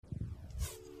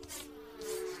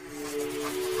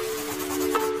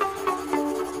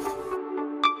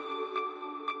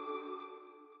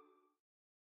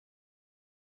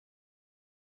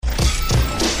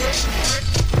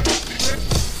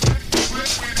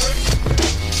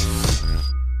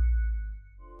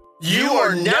You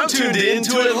are now tuned in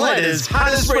to Atlanta's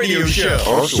hottest radio show.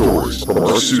 Our stories from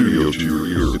our studio to your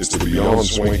ear. It's the Beyond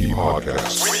Swanky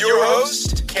podcast. With your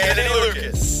host, Kennedy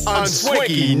Lucas. On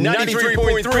Swanky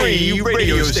 93.3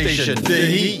 radio station. The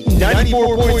Heat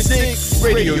 94.6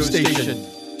 radio station.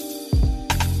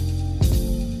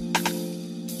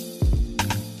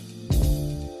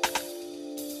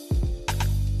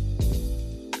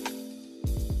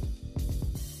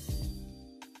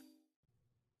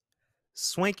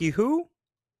 Swanky who?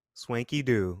 Swanky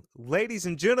do. Ladies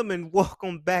and gentlemen,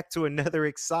 welcome back to another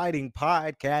exciting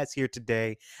podcast here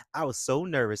today. I was so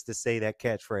nervous to say that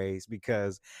catchphrase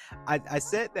because I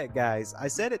said that, guys. I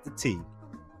said it to T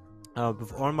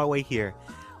on my way here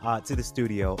to the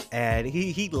studio, and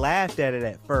he laughed at it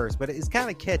at first, but it's kind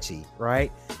of catchy,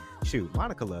 right? Shoot,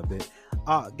 Monica loved it.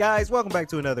 Guys, welcome back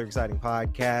to another exciting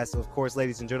podcast. Of course,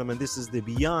 ladies and gentlemen, this is the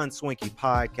Beyond Swanky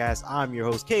podcast. I'm your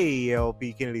host,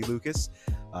 KLP Kennedy Lucas,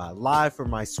 live for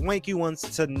my Swanky ones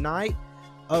tonight.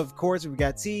 Of course, we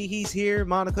got T, he's here.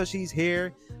 Monica, she's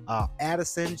here.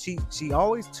 Addison, she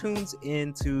always tunes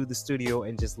into the studio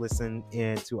and just listen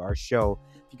into our show.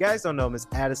 If you guys don't know Miss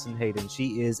Addison Hayden,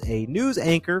 she is a news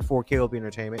anchor for KLP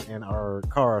Entertainment and our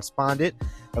correspondent.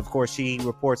 Of course, she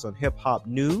reports on hip-hop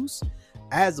news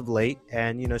as of late,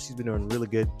 and she's been doing a really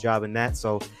good job in that,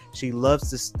 so she loves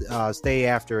to stay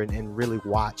after and really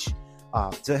watch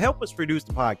to help us produce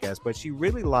the podcast. But she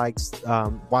really likes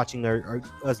watching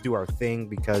us do our thing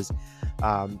because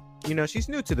she's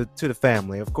new to the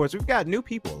family. Of course, we've got new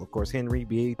people. Of course, Henry,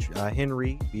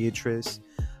 Beatrix,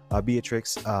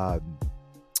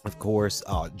 of course,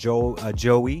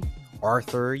 Joey,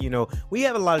 Arthur. We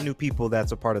have a lot of new people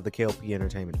that's a part of the KLP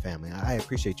Entertainment family. I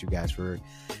appreciate you guys for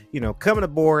coming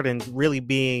aboard and really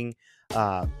being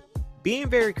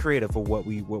very creative for what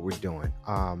we're doing.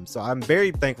 So I'm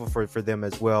very thankful for them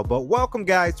as well. But welcome,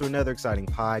 guys, to another exciting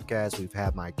podcast. We've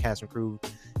had my cast and crew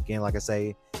again. Like I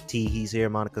say, T, he's here,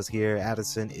 Monica's here,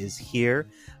 Addison is here,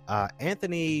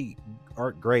 Anthony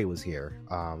Art Gray was here,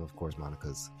 of course,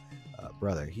 Monica's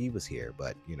brother. He was here,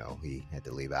 but he had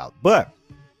to leave out. But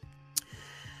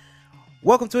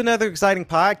welcome to another exciting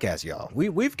podcast, y'all.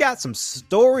 We've got some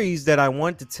stories that I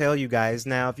want to tell you guys.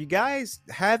 Now, if you guys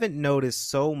haven't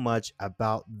noticed so much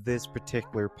about this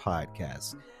particular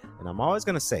podcast, and I'm always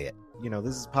going to say it,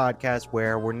 this is a podcast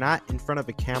where we're not in front of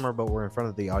a camera, but we're in front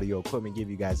of the audio equipment, give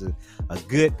you guys a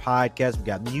good podcast. We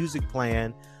got music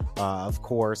playing, of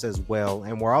course, as well.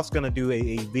 And we're also going to do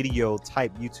a video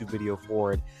type YouTube video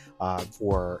for it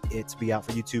to be out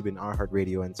for YouTube and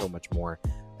iHeartRadio and so much more.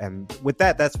 And with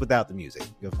that, that's without the music.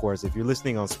 Of course, if you're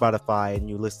listening on Spotify and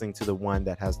you're listening to the one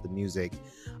that has the music,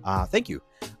 thank you.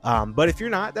 But if you're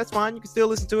not, that's fine. You can still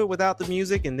listen to it without the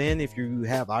music. And then if you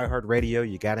have iHeartRadio,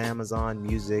 you got Amazon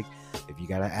Music. If you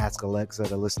got to ask Alexa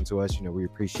to listen to us, we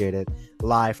appreciate it.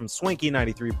 Live from Swanky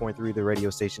 93.3, the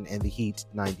radio station, and the Heat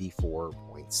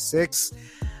 94.6.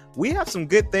 We have some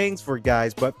good things for you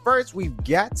guys, but first we've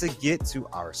got to get to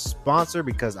our sponsor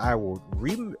because I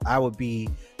would be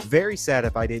very sad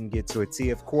if I didn't get to it.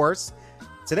 T, of course,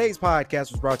 today's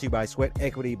podcast was brought to you by Sweat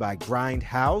Equity by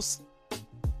Grindhouse.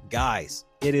 Guys,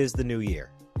 it is the new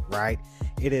year, right?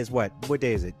 It is what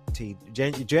day is it? T,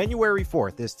 January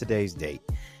 4th is today's date,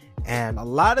 and a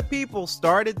lot of people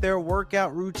started their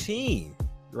workout routine,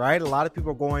 right? A lot of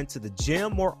people are going to the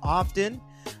gym more often.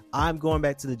 I'm going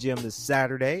back to the gym this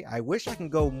Saturday. I wish I can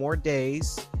go more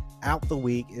days out the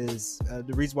week. Is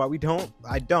the reason why I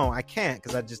can't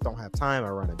because I just don't have time.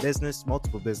 I run a business,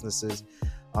 multiple businesses,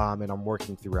 and I'm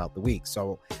working throughout the week.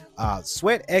 So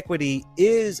Sweat Equity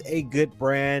is a good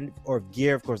brand or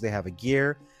gear. Of course, they have a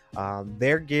gear.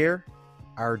 Their gear,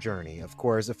 our journey, of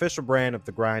course, official brand of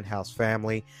the Grindhouse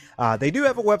family. They do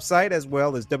have a website as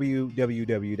well as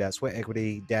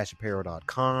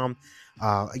www.sweatequity-apparel.com.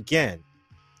 Again,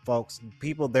 folks,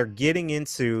 people, they're getting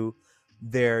into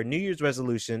their New Year's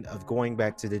resolution of going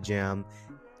back to the gym,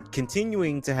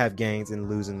 continuing to have gains and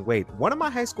losing weight. One of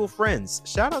my high school friends,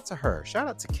 shout out to her, shout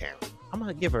out to Karen. I'm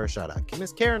going to give her a shout out.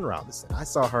 Miss Karen Robinson. I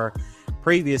saw her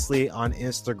previously on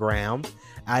Instagram.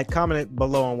 I commented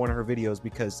below on one of her videos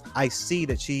because I see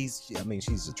that she's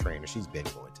a trainer. She's been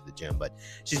going to the gym, but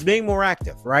she's being more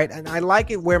active, right? And I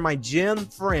like it where my gym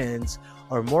friends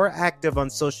are more active on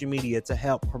social media to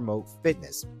help promote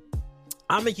fitness.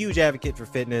 I'm a huge advocate for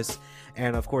fitness,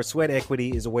 and of course, Sweat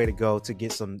Equity is a way to go to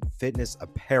get some fitness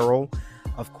apparel.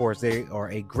 Of course, they are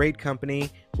a great company,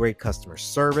 great customer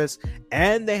service,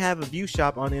 and they have a view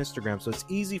shop on Instagram, so it's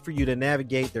easy for you to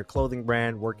navigate their clothing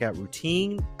brand, workout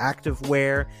routine, active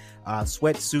wear,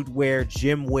 sweatsuit wear,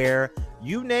 gym wear,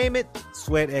 you name it,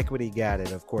 Sweat Equity got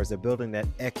it. Of course, they're building that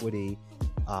equity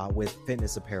with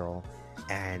fitness apparel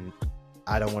and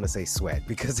I don't want to say sweat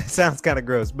because it sounds kind of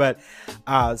gross, but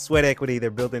Sweat Equity, they're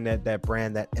building that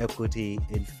brand, that equity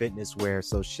in fitness wear.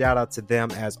 So shout out to them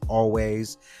as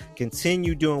always.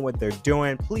 Continue doing what they're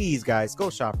doing. Please, guys, go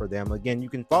shop for them. Again, you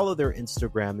can follow their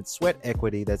Instagram. It's Sweat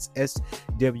Equity. That's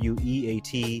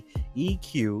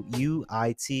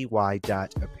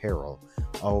SWEATEQUITY.apparel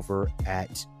over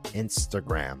at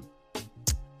Instagram.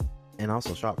 And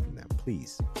also shop from them.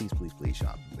 Please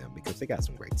shop from them because they got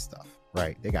some great stuff,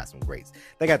 right? They got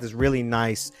this really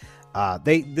nice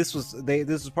this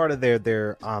was part of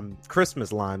their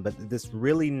Christmas line, but this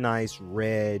really nice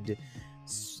red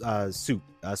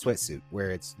sweatsuit where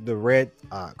it's the red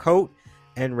coat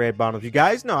and red bottoms. You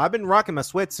guys know I've been rocking my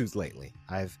sweatsuits lately.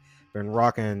 I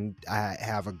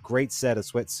have a great set of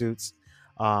sweatsuits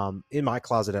in my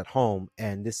closet at home,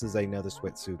 and this is another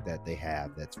sweatsuit that they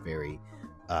have that's very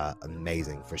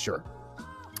amazing for sure.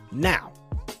 Now,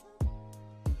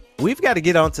 we've got to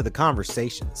get on to the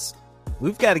conversations.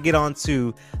 We've got to get on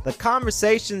to the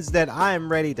conversations that I am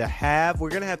ready to have. We're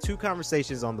going to have 2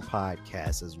 conversations on the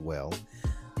podcast as well.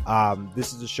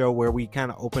 This is a show where we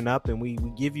kind of open up and we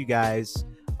give you guys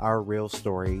our real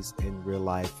stories and real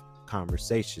life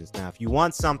conversations. Now, if you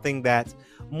want something that's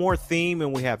more theme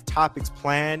and we have topics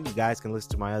planned, you guys can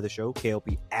listen to my other show,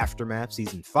 KLP Aftermath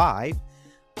Season 5.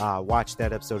 Watch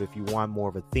that episode if you want more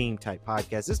of a theme type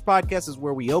podcast. This podcast is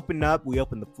where we open up, we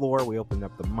open the floor, we open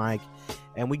up the mic,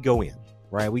 and we go in,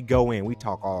 right? We go in, we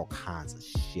talk all kinds of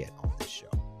shit on this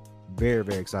show. Very,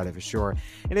 very excited for sure.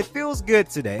 And it feels good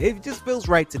today. It just feels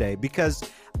right today because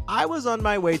I was on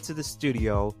my way to the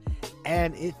studio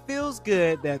and it feels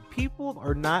good that people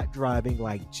are not driving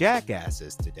like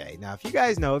jackasses today. Now, if you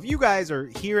guys are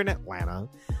here in Atlanta,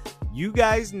 you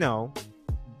guys know.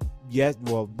 Yes,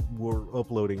 well, we're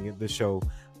uploading the show.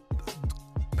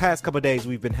 Past couple of days,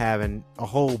 we've been having a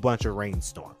whole bunch of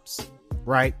rainstorms,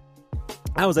 right?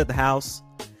 I was at the house.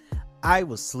 I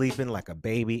was sleeping like a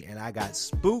baby, and I got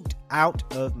spooked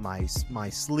out of my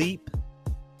sleep.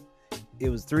 It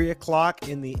was 3 o'clock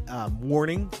in the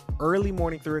morning, early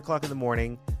morning, 3 o'clock in the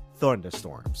morning,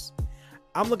 thunderstorms.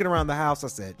 I'm looking around the house. I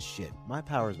said, shit, my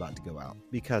power is about to go out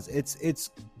because it's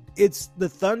the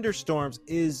thunderstorms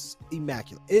is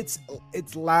immaculate. It's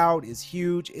loud, it's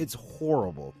huge, it's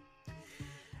horrible.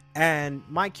 And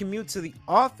my commute to the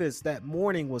office that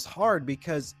morning was hard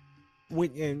because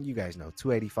and you guys know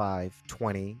 285,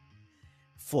 20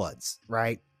 floods,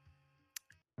 right?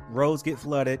 Roads get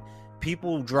flooded.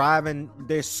 People driving,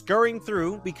 they're scurrying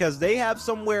through because they have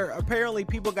somewhere. Apparently,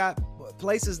 people got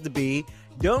places to be.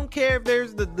 Don't care if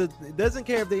there's doesn't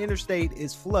care if the interstate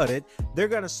is flooded. They're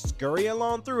gonna scurry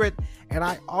along through it. And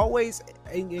I always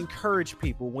encourage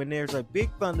people when there's a big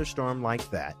thunderstorm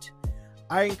like that.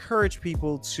 I encourage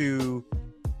people to,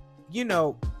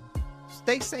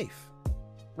 stay safe,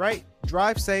 right?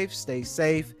 Drive safe, stay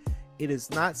safe. It is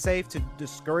not safe to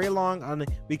scurry along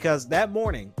because that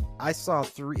morning I saw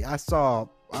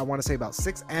I want to say about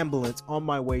 6 ambulances on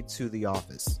my way to the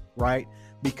office, right?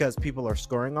 Because people are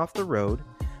scurrying off the road.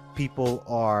 People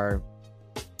are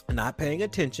not paying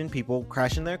attention. People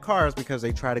crashing their cars because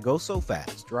they try to go so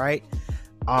fast, right?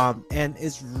 And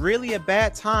it's really a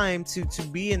bad time to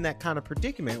be in that kind of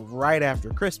predicament right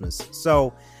after Christmas.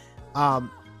 So,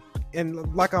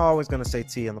 and like I'm always going to say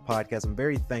to you on the podcast, I'm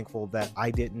very thankful that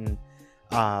I didn't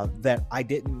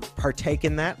partake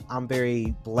in that. I'm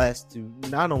very blessed to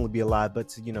not only be alive, but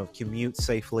to, commute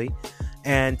safely.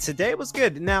 And today was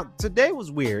good. Now, today was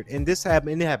weird. And it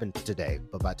happened today.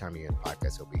 But by the time you hear the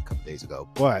podcast, it'll be a couple days ago.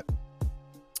 But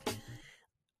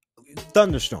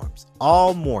thunderstorms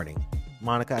all morning.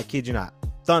 Monica, I kid you not.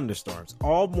 Thunderstorms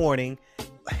all morning.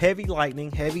 Heavy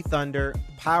lightning, heavy thunder.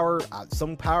 Power.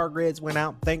 Some power grids went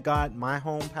out. Thank God my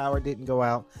home power didn't go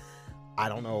out. I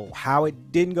don't know how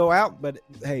it didn't go out, but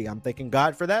hey, I'm thanking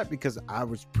God for that because I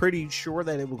was pretty sure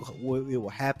that it will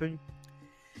happen.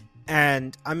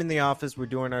 And I'm in the office. We're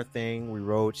doing our thing. We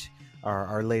wrote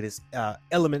our latest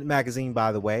Element magazine,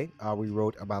 by the way. We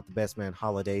wrote about the Best Man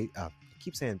Holiday. I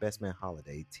keep saying Best Man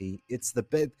Holiday, T. It's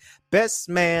the Best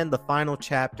Man, the final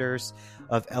chapters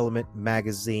of Element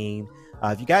magazine.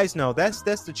 If you guys know, that's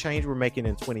the change we're making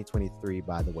in 2023,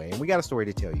 by the way. And we got a story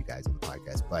to tell you guys on the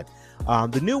podcast. But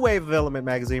the new wave of Element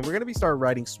magazine, we're going to be start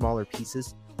writing smaller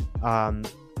pieces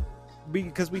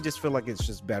because we just feel like it's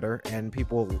just better. And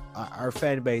people, our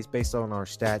fan base, based on our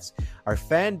stats, our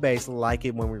fan base like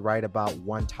it when we write about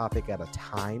one topic at a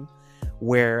time.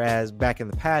 Whereas back in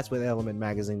the past with Element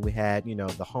magazine, we had,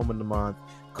 the home of the month,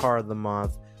 car of the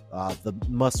month, the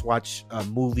must-watch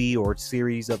movie or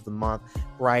series of the month,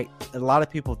 right? A lot of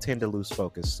people tend to lose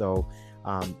focus. So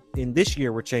In this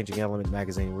year, we're changing Element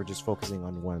Magazine. We're just focusing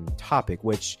on one topic,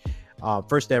 which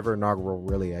first ever inaugural,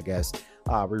 really, I guess.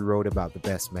 We wrote about the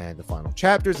best man, the final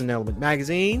chapters in Element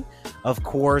Magazine. Of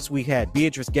course, we had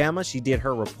Beatrice Gamma. She did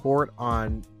her report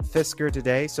on Fisker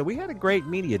today. So we had a great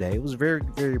media day. It was a very,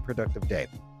 very productive day.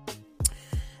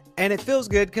 And it feels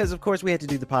good because, of course, we had to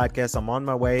do the podcast. I'm on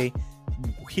my way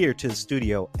here to the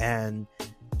studio, and,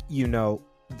 you know,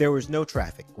 there was no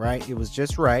traffic, right? It was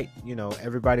just right. You know,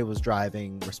 everybody was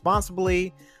driving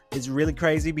responsibly. It's really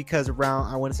crazy because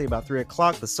around, I want to say about 3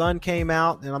 o'clock, the sun came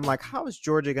out, and I'm like, how is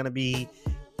Georgia going to be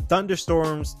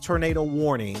thunderstorms, tornado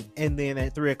warning, and then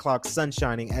at 3 o'clock, sun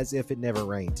shining as if it never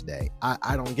rained today?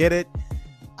 I don't get it.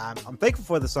 I'm thankful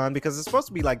for the sun because it's supposed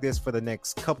to be like this for the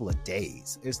next couple of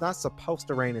days. It's not supposed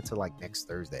to rain until like next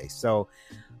Thursday. So,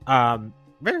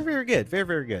 very, very good. Very,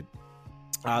 very good.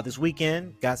 This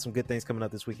weekend, got some good things coming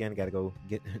up this weekend. Got to go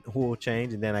get an oil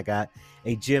change, and then I got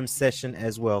a gym session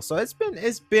as well. So it's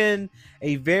been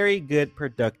a very good,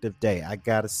 productive day, I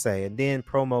gotta say. And then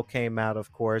promo came out,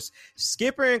 of course.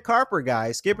 Skipper and Carper,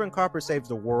 guys. Skipper and Carper Saves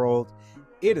the World.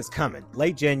 It is coming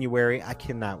late January. I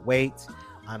cannot wait.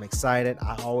 I'm excited.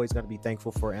 I always going to be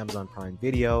thankful for Amazon Prime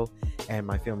Video and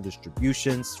my film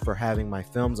distributions for having my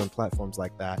films on platforms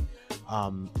like that.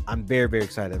 I'm very, very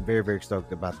excited. I'm very, very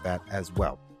stoked about that as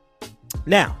well.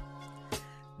 Now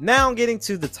I'm getting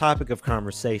to the topic of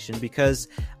conversation because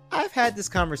I've had this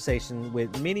conversation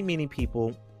with many, many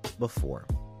people before.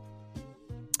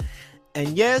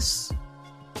 And yes,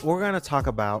 we're going to talk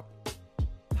about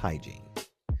hygiene.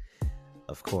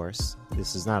 Of course,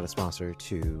 this is not a sponsor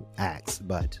to Axe,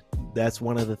 but that's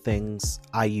one of the things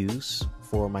I use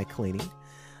for my cleaning.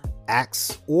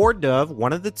 Axe or Dove,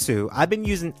 one of the two. I've been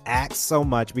using Axe so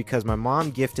much because my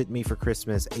mom gifted me for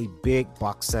Christmas a big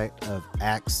box set of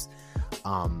Axe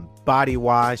body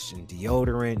wash and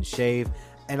deodorant and shave.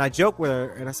 And I joked with her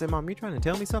and I said, Mom, you trying to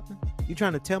tell me something? You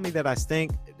trying to tell me that I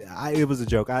stink? It was a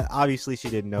joke. Obviously, she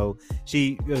didn't know.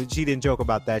 She didn't joke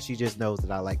about that. She just knows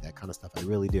that I like that kind of stuff. I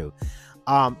really do.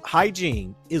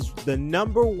 Hygiene is the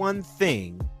number one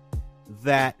thing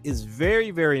that is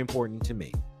very, very important to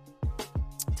me.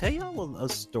 Tell y'all a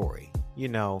story. You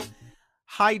know,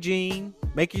 hygiene,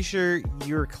 making sure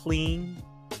you're clean,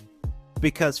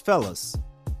 because fellas,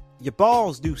 your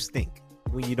balls do stink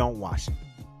when you don't wash them.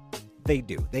 They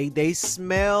do. They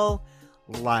smell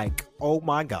like, oh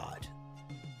my God.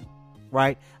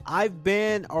 Right? I've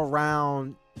been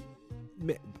around,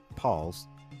 pause.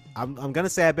 I'm going to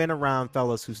say I've been around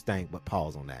fellas who stink, but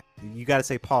pause on that. You got to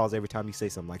say pause every time you say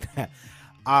something like that.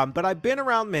 But I've been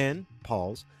around men,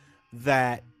 pause,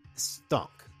 that stunk.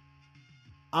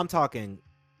 I'm talking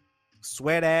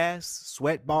sweat ass,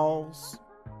 sweat balls,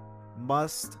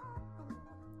 must.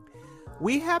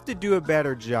 We have to do a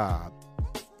better job.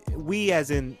 We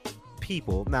as in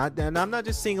people, and I'm not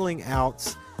just singling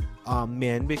out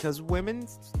men, because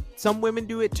some women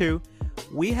do it too.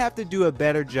 We have to do a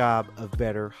better job of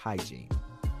better hygiene.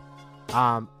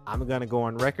 I'm going to go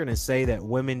on record and say that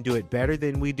women do it better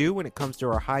than we do when it comes to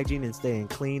our hygiene and staying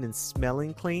clean and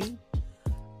smelling clean.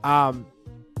 I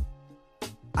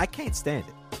can't stand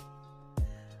it.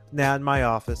 Now in my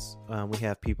office, we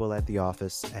have people at the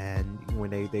office, and when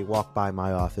they walk by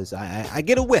my office, I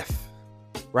get a whiff,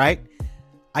 right?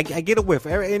 I get a whiff.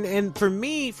 And for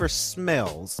me, for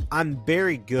smells, I'm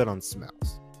very good on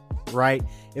smells, right?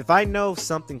 If I know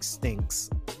something stinks,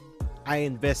 I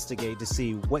investigate to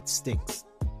see what stinks,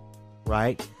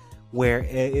 right? Where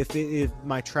if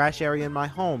my trash area in my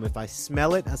home, if I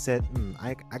smell it, I said,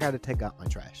 I got to take out my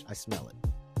trash. I smell it,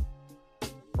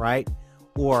 right?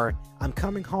 Or I'm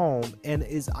coming home and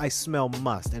I smell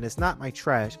must, and it's not my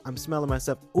trash. I'm smelling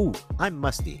myself. Ooh, I'm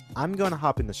musty. I'm going to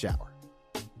hop in the shower.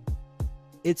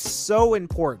 It's so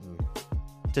important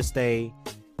to stay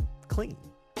clean,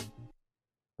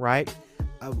 right?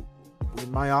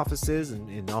 In my offices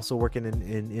and also working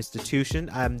in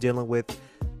institution, I'm dealing with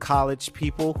college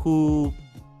people who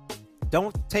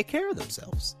don't take care of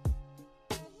themselves,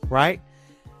 right?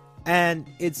 And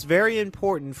it's very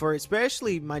important for,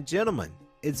 especially my gentlemen,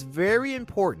 it's very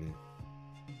important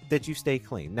that you stay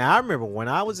clean. Now, I remember when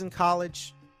I was in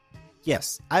college,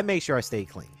 yes, I made sure I stayed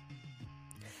clean.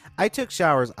 I took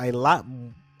showers a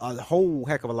whole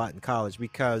heck of a lot in college,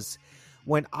 because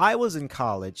when I was in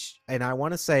college, and I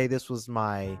want to say this was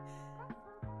my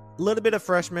little bit of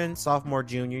freshman, sophomore,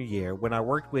 junior year, when I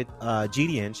worked with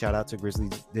GDN, shout out to Grizzly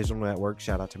Digital Network,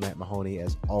 shout out to Matt Mahoney,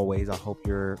 as always. I hope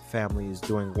your family is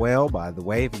doing well, by the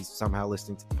way, if he's somehow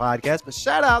listening to the podcast. But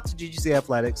shout out to GGC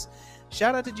Athletics,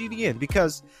 shout out to GDN,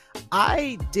 because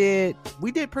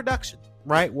we did production,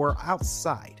 right? We're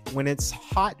outside. When it's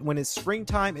hot, when it's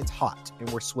springtime, it's hot, and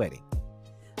we're sweating,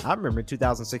 I remember in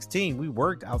 2016, we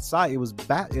worked outside. It was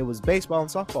baseball and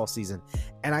softball season,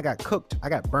 and I got cooked. I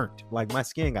got burnt. Like, my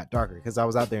skin got darker because I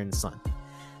was out there in the sun.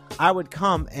 I would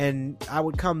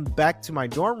come back to my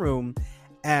dorm room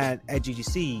at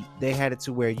GGC. They had it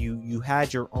to where you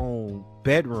had your own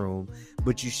bedroom,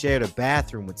 but you shared a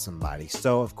bathroom with somebody.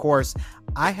 So of course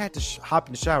I had to hop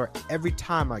in the shower every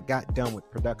time I got done with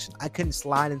production. I couldn't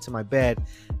slide into my bed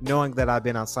knowing that I've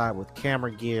been outside with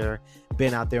camera gear,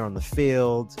 been out there on the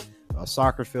field, a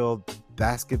soccer field,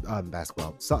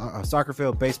 soccer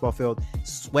field, baseball field,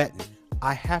 sweating.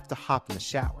 I have to hop in the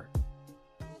shower,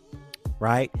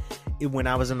 right? When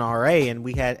I was an RA and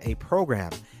we had a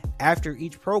program, after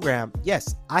each program,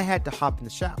 yes, I had to hop in the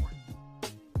shower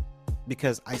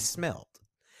because I smelled.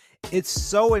 It's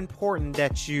so important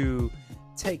that you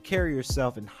take care of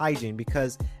yourself and hygiene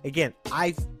because, again,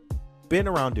 I've been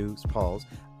around dudes,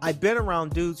 I've been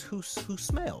around dudes who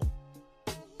smell.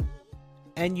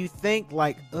 And you think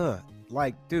like,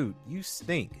 dude, you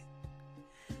stink.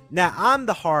 Now, I'm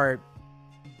the hard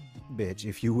bitch,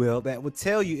 if you will, that would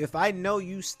tell you, if I know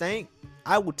you stink,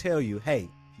 I will tell you, hey,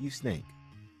 you stink.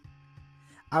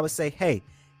 I would say, hey,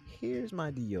 here's my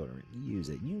deodorant. Use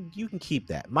it. You can keep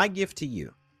that. My gift to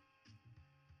you.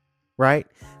 Right?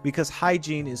 Because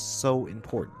hygiene is so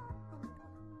important.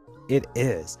 It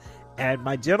is. And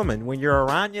my gentlemen, when you're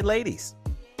around your ladies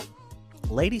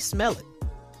smell it.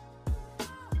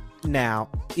 Now,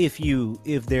 if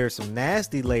there's some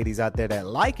nasty ladies out there that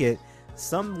like it,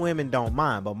 some women don't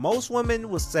mind. But most women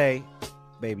will say,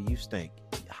 baby, you stink.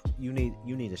 You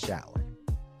need a shower.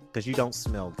 Because you don't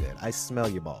smell good. I smell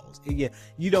your balls. Yeah,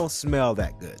 you don't smell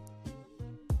that good.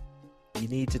 You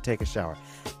need to take a shower.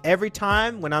 Every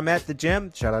time when I'm at the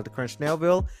gym, shout out to Crunch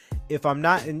Nailville, if I'm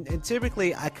not, and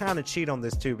typically I kind of cheat on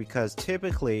this too, because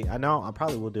typically, I know I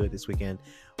probably will do it this weekend,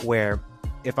 where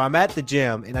if I'm at the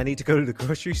gym and I need to go to the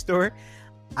grocery store,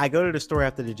 I go to the store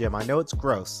after the gym. I know it's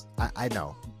gross. I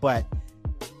know, but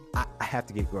I have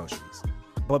to get groceries.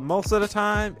 But most of the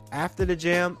time, after the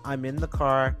gym, I'm in the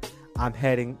car. I'm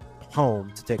heading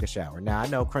home to take a shower. Now, I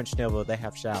know Crunch Nailville, they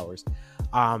have showers.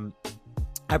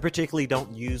 I particularly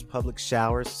don't use public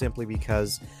showers simply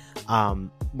because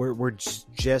we're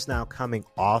just now coming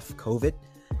off COVID.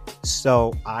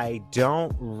 So I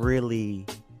don't really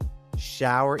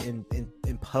shower in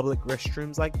public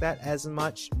restrooms like that as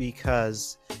much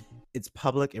because it's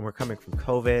public and we're coming from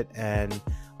COVID. And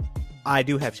I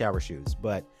do have shower shoes,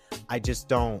 but I just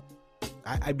don't.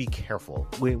 I be careful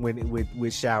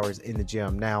with showers in the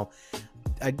gym. Now,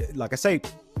 like I say,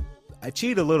 I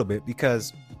cheat a little bit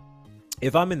because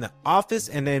if I'm in the office,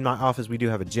 and in my office we do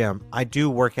have a gym, I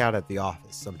do work out at the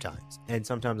office sometimes, and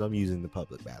sometimes I'm using the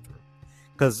public bathroom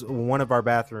because one of our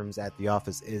bathrooms at the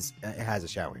office has a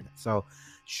shower in it. So,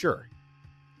 sure.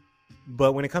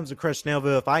 But when it comes to Crunch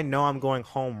Nailville, if I know I'm going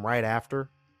home right after,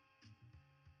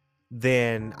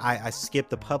 then I skip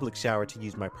the public shower to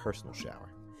use my personal shower.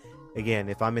 Again,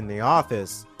 if I'm in the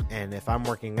office and if I'm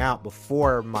working out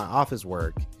before my office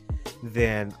work,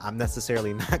 then I'm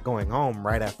necessarily not going home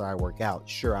right after I work out.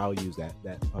 Sure, I'll use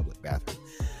that public bathroom.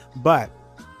 But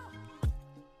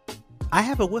I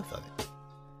have a whiff of it.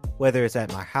 Whether it's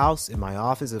at my house, in my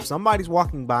office, if somebody's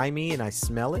walking by me and I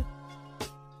smell it,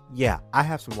 yeah, I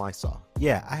have some Lysol.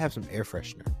 Yeah, I have some air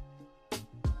freshener.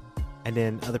 And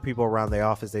then other people around the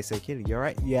office, they say, Kitty, you all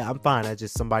right? Yeah, I'm fine.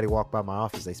 Somebody walked by my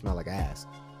office, they smell like ass.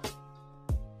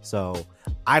 So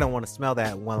I don't want to smell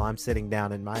that while I'm sitting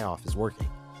down in my office working.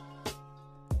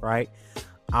 Right?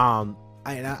 I'm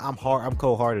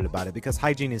cold-hearted about it because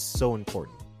hygiene is so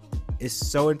important. It's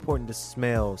so important to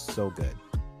smell so good.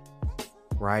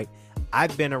 Right?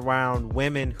 I've been around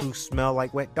women who smell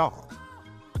like wet dog.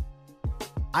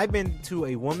 I've been to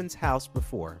a woman's house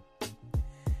before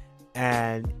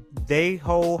and their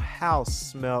whole house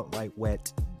smelled like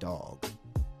wet dog.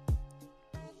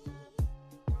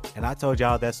 And I told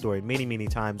y'all that story many, many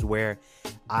times where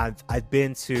I've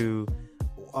been to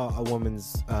a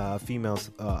woman's female's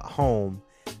home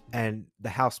and the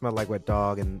house smelled like wet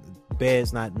dog and the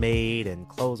bed's not made and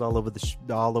clothes all over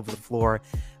the floor.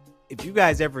 If you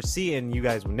guys ever see, and you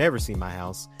guys will never see my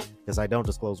house because I don't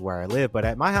disclose where I live, but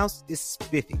at my house it's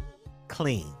spiffy,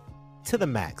 clean to the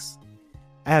max.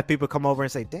 I have people come over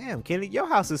and say, damn, Kenny, your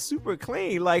house is super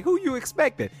clean. Like, who you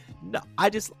expected? No,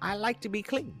 I like to be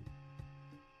clean.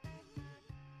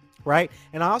 Right?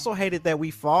 And I also hated that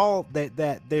we fall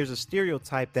that there's a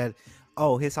stereotype that,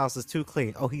 oh, his house is too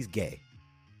clean. Oh, he's gay.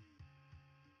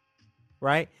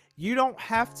 Right? You don't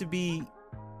have to be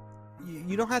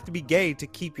gay to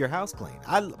keep your house clean.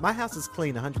 My house is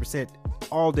clean 100%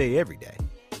 all day, every day.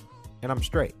 And I'm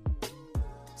straight.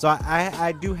 So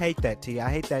I do hate that, T. I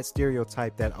hate that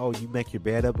stereotype that, oh, you make your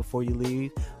bed up before you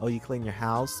leave. Oh, you clean your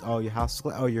house. Oh, your house.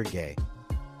 Oh, you're gay.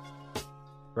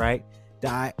 Right?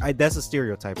 That's a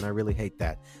stereotype, and I really hate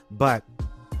that. But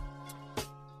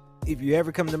if you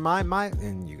ever come to my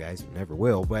and you guys never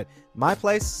will, but my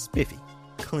place is spiffy,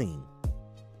 clean.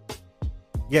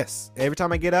 Yes, every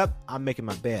time I get up, I'm making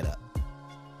my bed up.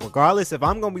 Regardless if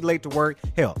I'm going to be late to work,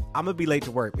 hell, I'm going to be late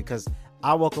to work because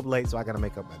I woke up late, so I got to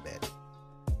make up my bed.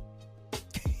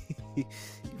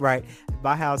 Right?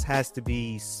 My house has to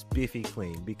be spiffy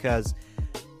clean because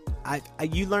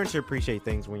you learn to appreciate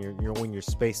things when your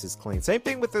space is clean. Same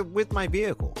thing with my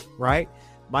vehicle, right?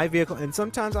 My vehicle, and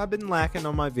sometimes I've been lacking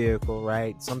on my vehicle,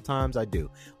 right? Sometimes I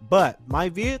do. But my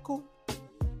vehicle,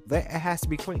 it has to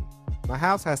be clean. My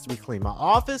house has to be clean. My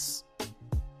office,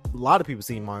 a lot of people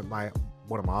see one of my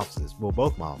offices. Well,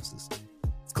 both my offices.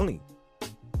 It's clean.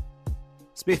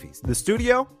 Spiffy. The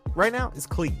studio right now is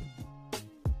clean.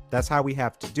 That's how we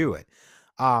have to do it.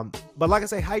 But like I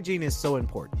say, hygiene is so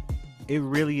important. It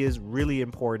really is really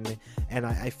important. And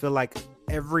I feel like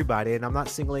everybody, and I'm not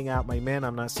singling out my men,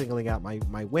 I'm not singling out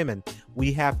my women,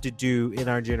 we have to do in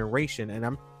our generation, and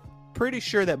I'm pretty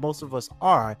sure that most of us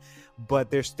are, but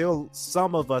there's still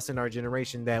some of us in our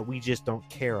generation that we just don't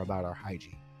care about our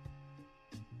hygiene.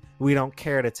 We don't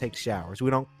care to take showers. We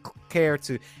don't care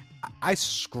to... I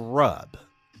scrub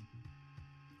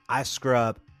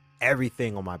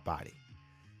everything on my body,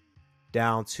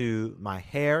 down to my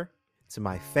hair, to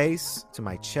my face, to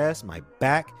my chest, my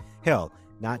back. Hell,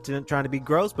 not trying to be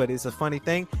gross, but it's a funny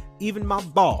thing. Even my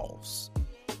balls,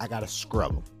 I gotta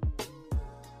scrub them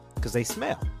because they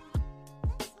smell.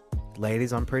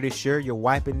 Ladies, I'm pretty sure you're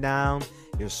wiping down,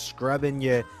 you're scrubbing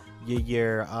your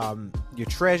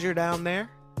treasure down there,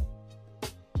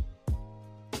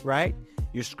 right?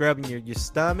 You're scrubbing your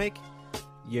stomach,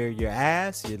 your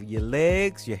ass, your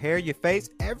legs, your hair, your face.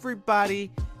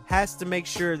 Everybody has to make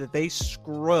sure that they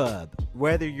scrub,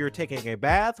 whether you're taking a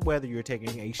bath, whether you're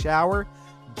taking a shower.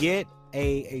 Get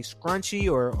a scrunchie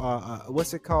or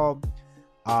what's it called?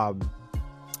 I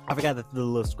forgot the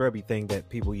little scrubby thing that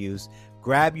people use.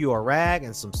 Grab you a rag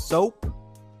and some soap,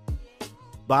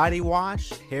 body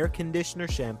wash, hair conditioner,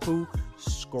 shampoo,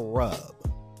 scrub.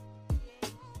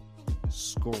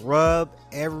 Scrub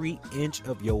every inch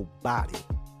of your body.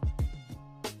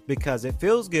 Because it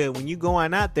feels good when you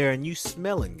going out there and you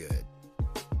smelling good.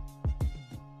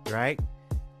 Right?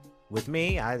 With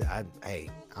me, I'm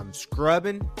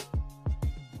scrubbing.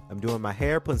 I'm doing my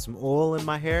hair, putting some oil in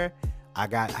my hair. I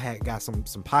got some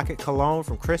pocket cologne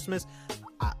from Christmas.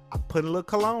 I put a little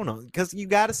cologne on because you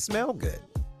got to smell good.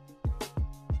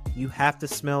 You have to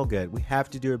smell good. We have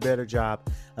to do a better job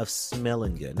of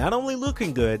smelling good. Not only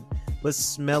looking good, but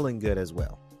smelling good as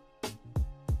well.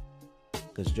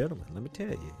 Because, gentlemen, let me tell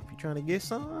you, if you're trying to get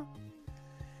some,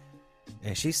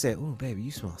 and she said, "Ooh, baby, you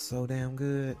smell so damn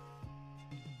good,"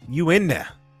 you in there.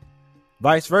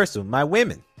 Vice versa, my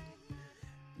women.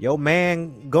 Your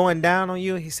man going down on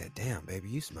you, he said, "Damn, baby,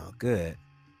 you smell good."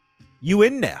 You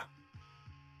in there.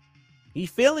 He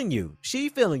feeling you. She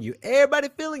feeling you. Everybody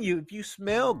feeling you if you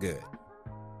smell good.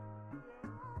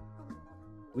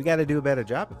 We got to do a better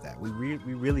job of that. We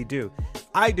really do.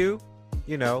 I do.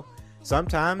 You know,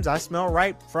 sometimes I smell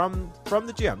right from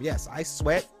the gym. Yes, I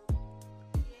sweat.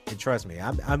 And trust me,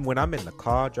 I'm when I'm in the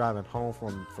car driving home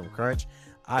from Crunch,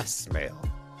 I smell.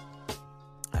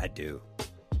 I do.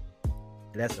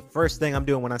 And that's the first thing I'm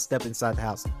doing when I step inside the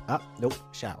house. Nope.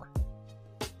 Shower.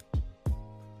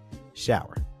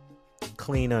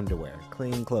 Clean underwear,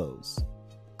 clean clothes,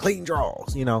 clean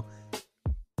drawers, you know.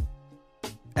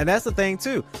 And that's the thing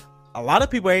too. A lot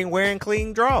of people ain't wearing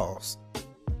clean drawers.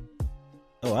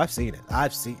 Oh, I've seen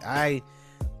it.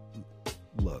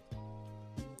 Look.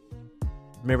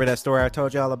 Remember that story I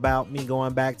told y'all about me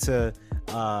going back to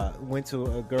went to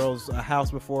a girl's house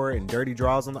before and dirty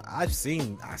drawers on. I've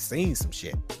seen some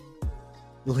shit.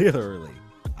 Literally.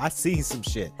 I've seen some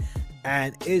shit.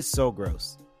 And it's so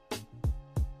gross.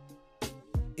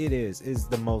 It is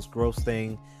the most gross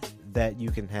thing that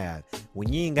you can have.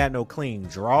 When you ain't got no clean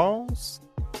drawers,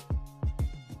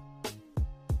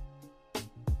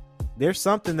 there's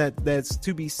something that's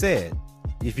to be said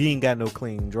if you ain't got no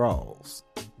clean drawers.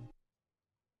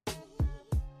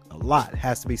 A lot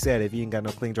has to be said if you ain't got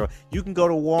no clean drawers. You can go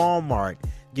to Walmart,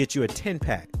 get you a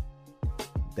 10-pack.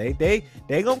 They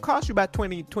gonna cost you about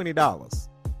 $20,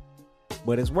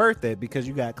 but it's worth it because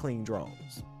you got clean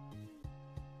drawers.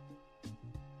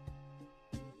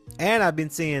 And I've been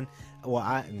seeing,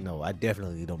 I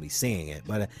definitely don't be seeing it,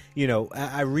 but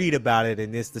I read about it,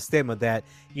 and it's the stigma that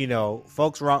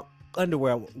folks rock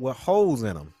underwear with holes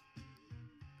in them.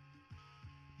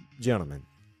 Gentlemen,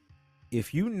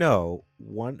 if you know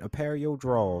a pair of your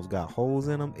drawers got holes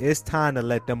in them, it's time to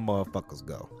let them motherfuckers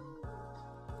go.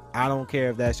 I don't care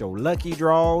if that's your lucky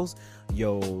drawers,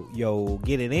 your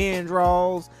get it in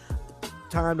drawers.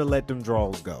 Time to let them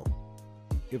drawers go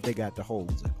if they got the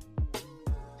holes in them.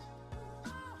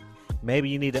 Maybe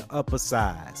you need to up a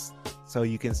size so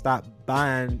you can stop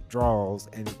buying drawers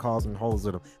and causing holes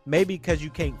in them. Maybe because you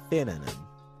can't fit in them.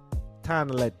 Time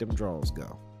to let them drawers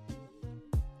go.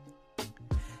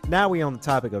 Now we on the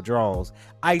topic of drawers.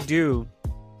 I do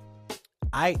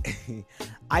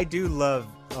love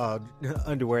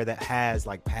underwear that has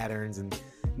like patterns, and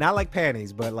not like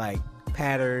panties, but like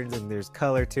patterns, and there's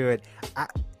color to it.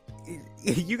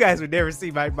 You guys would never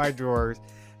see my drawers,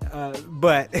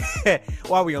 but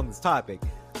while we on this topic,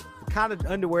 the kind of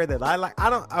underwear that I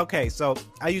like, so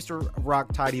I used to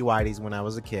rock tidy whities when I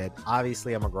was a kid.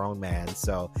 Obviously I'm a grown man,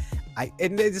 so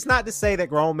and it's not to say that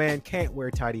grown men can't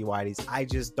wear tidy whities. I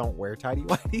just don't wear tidy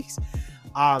whities.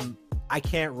 I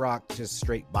can't rock just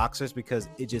straight boxers because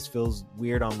it just feels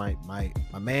weird on my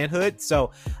manhood.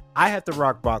 So I have to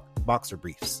rock boxer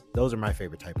briefs. Those are my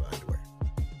favorite type of underwear.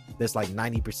 That's like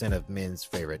 90% of men's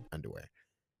favorite underwear,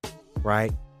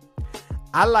 right?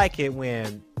 I like it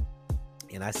when,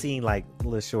 and I seen like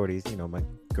little shorties, you know, my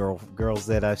girls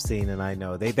that I've seen and I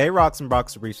know they rock some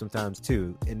boxer briefs sometimes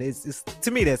too, and it's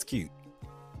to me that's cute.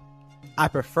 I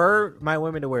prefer my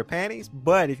women to wear panties,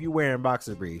 but if you're wearing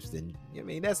boxer briefs, then I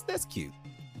mean that's cute,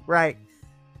 right?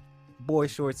 Boy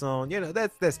shorts on, you know,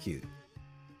 that's cute.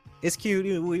 It's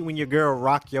cute when your girl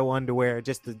rock your underwear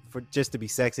just to be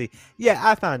sexy. Yeah,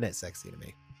 I find that sexy to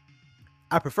me.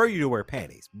 I prefer you to wear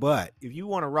panties, but if you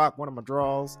want to rock one of my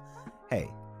drawers, hey,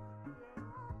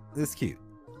 it's cute.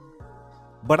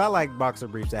 But I like boxer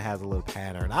briefs that has a little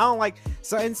pattern. I don't like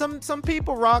and some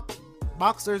people rock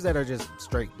boxers that are just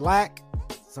straight black.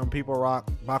 Some people rock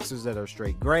boxers that are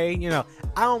straight gray. You know,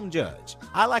 I don't judge.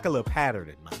 I like a little pattern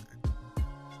in mine.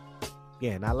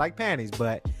 Again, I like panties,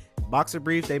 but boxer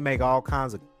briefs, they make all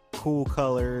kinds of cool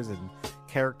colors and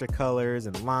character colors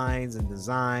and lines and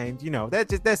designs. You know,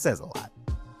 that says a lot.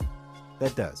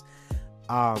 That does.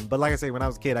 But like I say, when I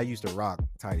was a kid, I used to rock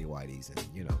tidy whities, and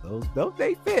you know, those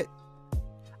they fit.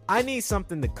 I need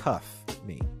something to cuff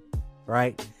me,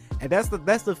 right? And that's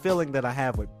the feeling that I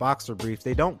have with boxer briefs.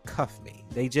 They don't cuff me.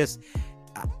 They just,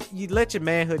 you let your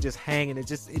manhood just hang, and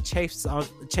it chafes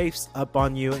up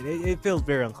on you, and it feels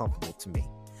very uncomfortable to me.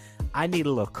 I need a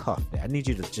little cuff there. I need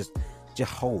you to just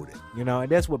hold it, you know.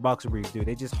 And that's what boxer briefs do.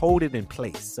 They just hold it in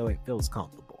place so it feels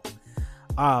comfortable.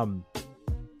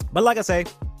 But like I say,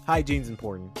 hygiene's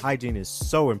important. Hygiene is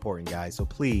so important, guys. So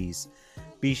please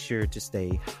be sure to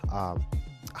stay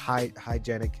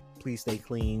hygienic. Please stay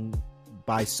clean.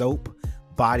 Buy soap,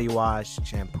 body wash,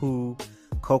 shampoo,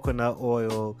 coconut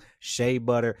oil, shea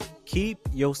butter. Keep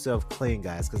yourself clean,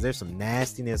 guys, because there's some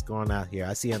nastiness going out here.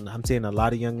 I'm seeing a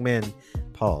lot of young men,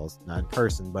 pause, not in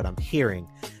person, but I'm hearing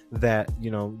that, you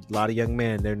know, a lot of young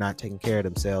men, they're not taking care of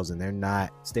themselves, and they're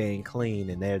not staying clean,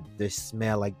 and they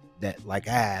smell like that, like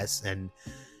ass, and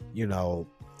you know,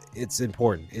 it's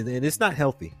important, and it's not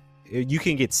healthy. You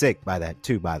can get sick by that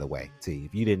too, by the way. See,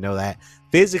 if you didn't know that,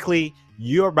 physically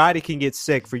your body can get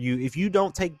sick for you if you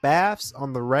don't take baths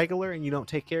on the regular and you don't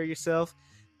take care of yourself,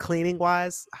 cleaning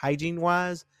wise, hygiene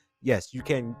wise. Yes, you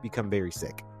can become very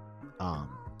sick.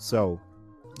 So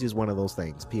just one of those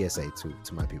things. PSA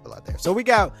to my people out there. So we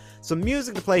got some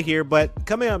music to play here, but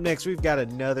coming up next, we've got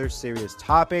another serious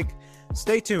topic.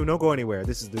 Stay tuned. Don't go anywhere.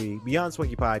 This is the Beyond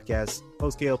Swanky podcast.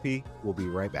 Host KLP. We'll be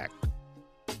right back.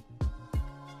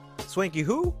 Swanky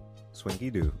who? Swanky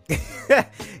do.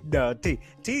 No, T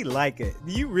like it.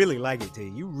 You really like it, T.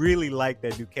 You really like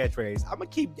that new catchphrase. I'm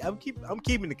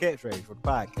keeping the catchphrase for the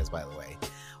podcast, by the way.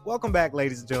 Welcome back,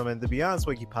 ladies and gentlemen, the Beyond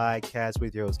Swanky podcast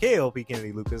with your host KLP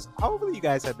Kennedy Lucas. Hopefully you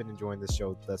guys have been enjoying this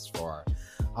show thus far.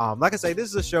 Like I say, this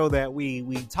is a show that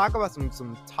we talk about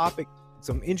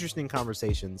some interesting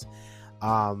conversations.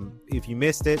 If you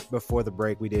missed it before the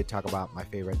break, we did talk about my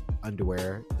favorite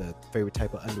underwear, the favorite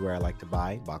type of underwear I like to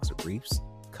buy, boxer briefs.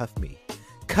 Cuff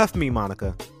me,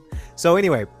 Monica. So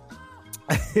anyway,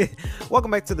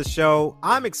 welcome back to the show.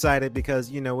 I'm excited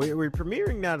because, you know, we're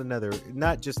premiering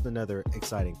not just another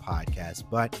exciting podcast,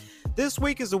 but this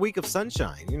week is a week of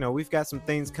sunshine. You know, we've got some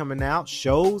things coming out,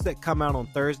 shows that come out on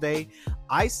Thursday.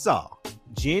 I saw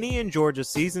Ginny and Georgia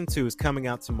season 2 is coming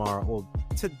out tomorrow. Well,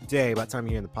 today, by the time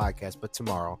you're in the podcast, but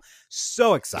tomorrow.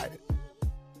 So excited.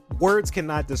 Words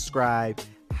cannot describe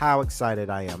how excited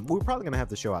I am. We're probably going to have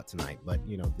the show out tonight, but,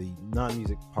 you know, the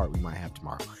non-music part we might have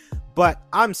tomorrow. But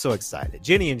I'm so excited.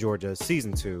 Ginny and Georgia,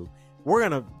 season 2. We're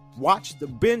going to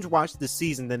binge watch the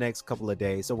season the next couple of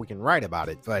days so we can write about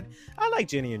it. But I like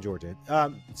Ginny and Georgia.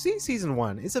 See season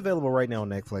 1. It's available right now on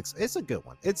Netflix. It's a good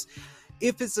one.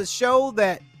 If it's a show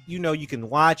that you can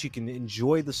watch, you can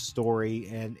enjoy the story,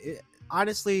 and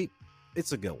honestly,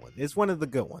 it's a good one. It's one of the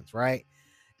good ones, right?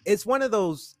 It's one of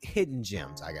those hidden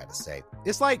gems, I gotta say.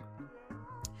 It's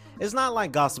not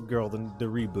like Gossip Girl, the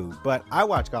reboot, but I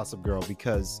watch Gossip Girl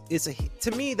because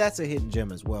to me, that's a hidden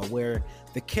gem as well, where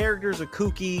the characters are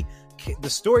kooky, the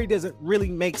story doesn't really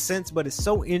make sense, but it's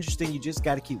so interesting, you just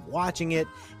got to keep watching it.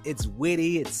 It's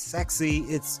witty, it's sexy,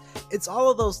 it's all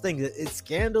of those things. It's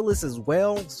scandalous as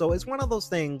well, so it's one of those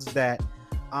things that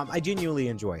I genuinely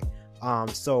enjoy.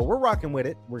 So we're rocking with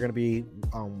it. We're going to be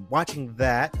watching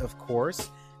that, of course,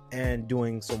 and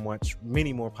doing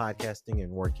many more podcasting and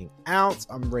working out.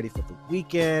 I'm ready for the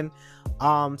weekend.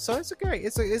 So it's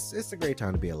a great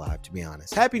time to be alive, to be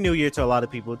honest. Happy New Year to a lot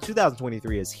of people.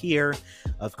 2023 is here.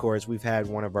 Of course, we've had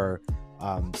one of our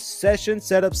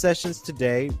setup sessions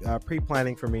today.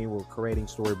 Pre-planning for me. We're creating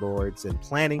storyboards and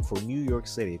planning for New York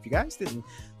City. If you guys didn't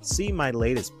see my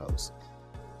latest post,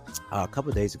 a couple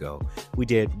of days ago, we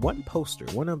did one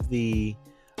of the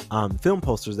film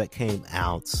posters that came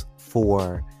out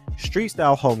for Street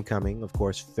Style Homecoming. Of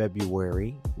course,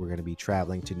 February, we're going to be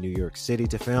traveling to New York City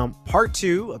to film part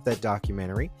 2 of that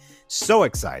documentary. So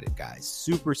excited, guys.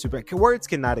 Super, super. Words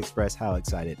cannot express how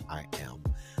excited I am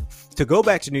to go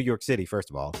back to New York City, first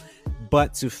of all,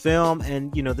 but to film.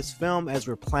 And, this film, as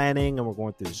we're planning and we're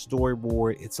going through the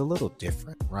storyboard, it's a little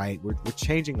different, right? We're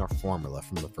changing our formula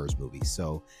from the first movie.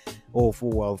 So,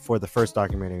 for the first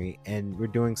documentary, and we're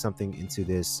doing something into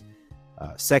this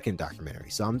second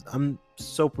documentary. So I'm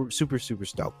super, super, super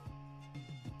stoked.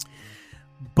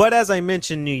 But as I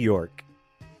mentioned, New York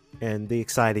and the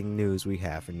exciting news we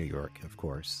have in New York, of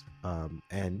course.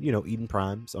 And Eden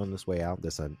Prime's on this way out.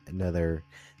 That's another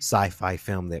sci-fi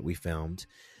film that we filmed.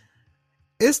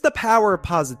 It's the power of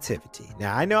positivity.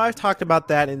 Now, I know I've talked about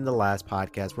that in the last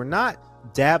podcast. We're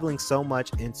not dabbling so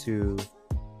much into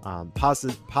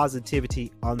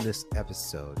positivity on this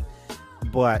episode,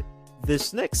 but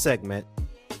this next segment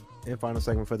and final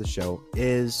segment for the show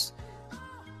is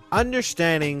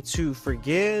understanding to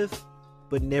forgive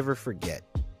but never forget,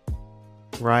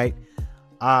 right?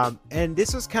 And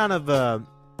this is kind of a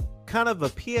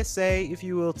PSA, if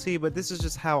you will, T, but this is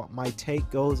just how my take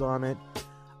goes on it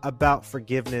about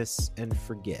forgiveness and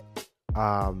forget.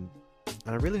 And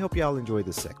I really hope y'all enjoy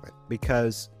this segment,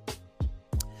 because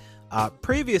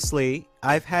previously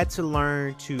I've had to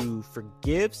learn to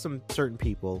forgive some certain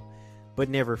people but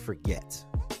never forget.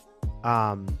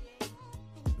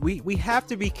 We have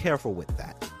to be careful with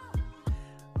that.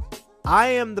 I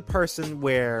am the person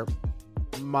where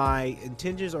my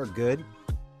intentions are good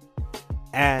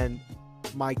and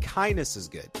my kindness is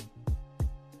good,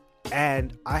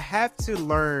 and I have to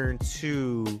learn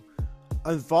to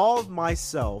involve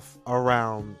myself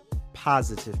around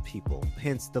positive people.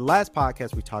 Hence the last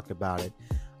podcast we talked about it.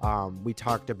 We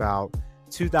talked about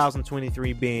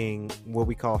 2023 being what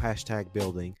we call hashtag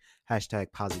building,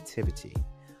 hashtag positivity.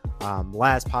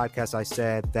 Last podcast I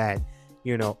said that,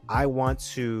 I want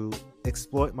to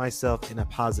exploit myself in a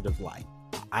positive light.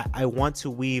 I want to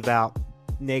weave out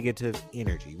negative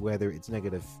energy, whether it's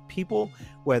negative people,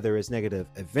 whether it's negative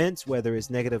events, whether it's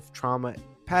negative trauma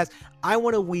past. I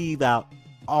want to weave out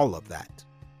all of that.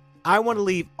 I want to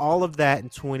leave all of that in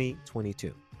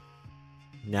 2022.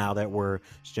 Now that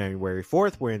it's January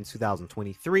 4th, we're in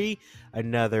 2023,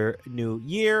 another new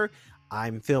year.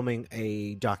 I'm filming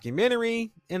a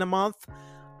documentary in a month.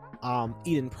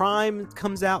 Eden Prime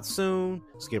comes out soon.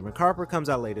 Skip and Carper comes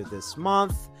out later this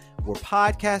month. We're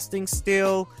podcasting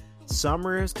still.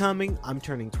 Summer is coming. I'm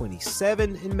turning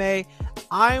 27 in May.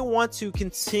 I want to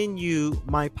continue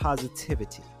my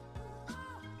positivity,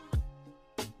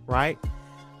 right?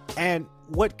 And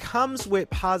what comes with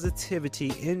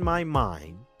positivity in my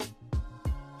mind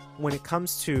when it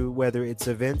comes to whether it's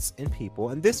events and people,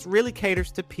 and this really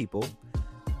caters to people,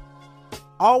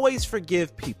 always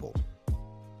forgive people,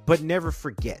 but never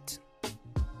forget.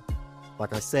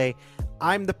 Like I say,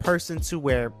 I'm the person to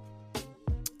where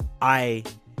I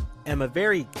am a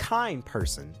very kind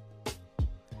person,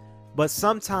 but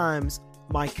sometimes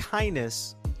my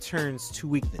kindness turns to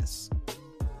weakness,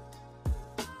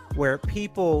 where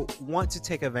people want to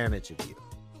take advantage of you,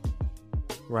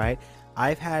 right?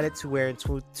 I've had it to where in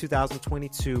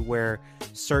 2022 where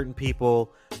certain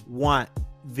people want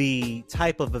the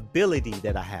type of ability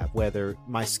that I have, whether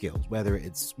my skills, whether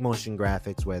it's motion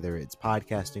graphics, whether it's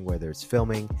podcasting, whether it's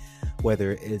filming,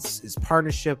 whether it's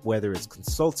partnership, whether it's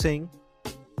consulting,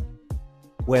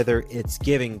 whether it's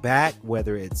giving back,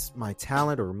 whether it's my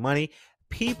talent or money.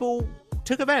 people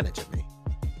took advantage of me.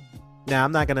 Now,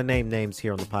 I'm not going to name names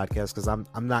here on the podcast because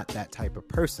I'm not that type of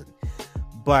person.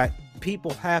 But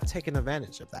people have taken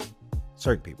advantage of that.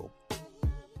 Certain people.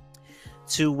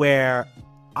 To where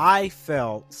I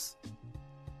felt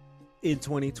in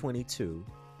 2022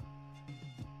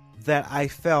 that I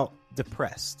felt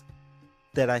depressed.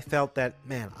 That I felt that,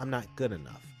 man, I'm not good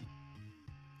enough.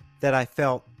 That I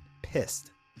felt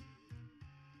pissed.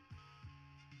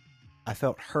 I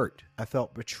felt hurt. I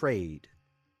felt betrayed.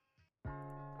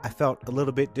 I felt a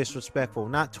little bit disrespectful,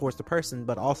 not towards the person,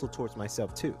 but also towards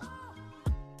myself too.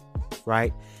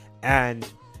 Right? And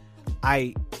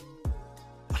I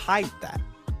hide that.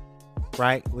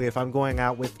 Right? If I'm going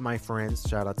out with my friends,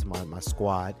 shout out to my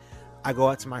squad, I go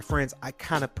out to my friends, I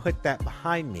kind of put that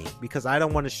behind me because I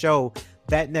don't want to show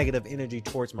that negative energy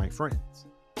towards my friends.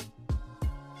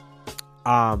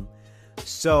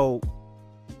 So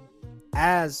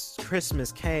as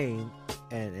Christmas came,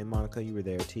 and Monica, you were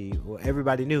there, T. Well,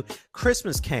 everybody knew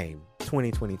Christmas came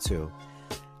 2022,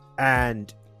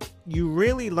 and you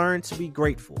really learn to be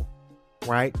grateful,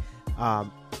 right?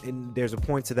 And there's a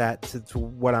point to that, to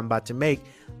what I'm about to make.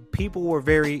 People were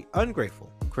very ungrateful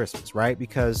Christmas, right?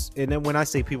 Because, and then when I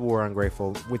say people were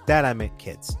ungrateful, with that I meant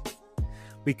kids,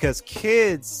 because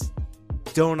kids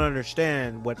don't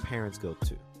understand what parents go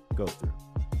through.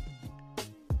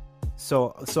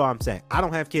 So I'm saying I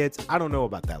don't have kids. I don't know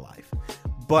about that life.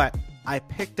 But I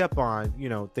picked up on,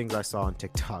 things I saw on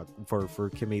TikTok for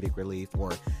comedic relief,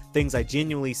 or things I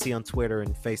genuinely see on Twitter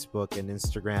and Facebook and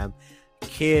Instagram.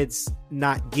 Kids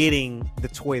not getting the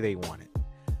toy they wanted.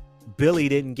 Billy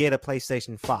didn't get a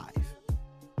PlayStation 5.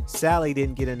 Sally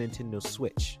didn't get a Nintendo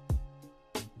Switch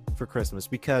for Christmas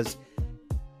because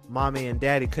mommy and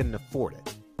daddy couldn't afford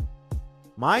it.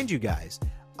 Mind you guys,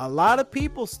 a lot of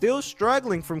people still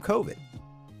struggling from COVID.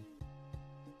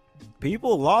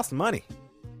 People lost money.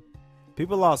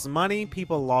 People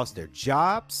lost their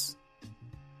jobs.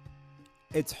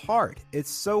 It's hard.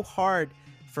 It's so hard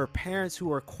for parents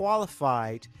who are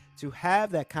qualified to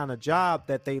have that kind of job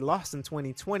that they lost in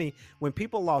 2020. When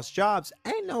people lost jobs,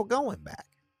 ain't no going back.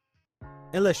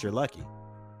 Unless you're lucky.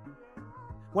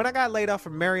 When I got laid off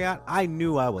from Marriott, I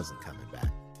knew I wasn't coming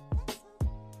back.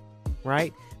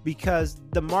 Right? Because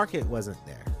the market wasn't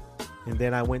there. And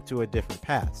then I went to a different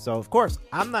path. So, of course,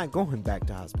 I'm not going back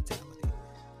to hospitality.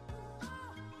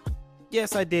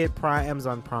 Yes, I did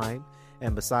Amazon Prime.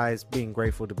 And besides being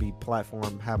grateful to be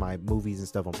platform, have my movies and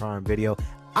stuff on Prime Video,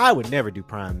 I would never do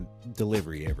Prime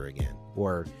delivery ever again.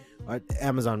 Or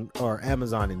Amazon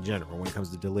in general when it comes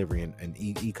to delivery and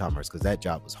e-commerce, because that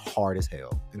job was hard as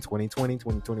hell. In 2020,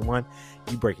 2021,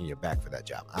 you breaking your back for that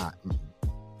job.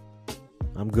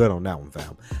 I'm good on that one,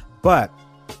 fam. But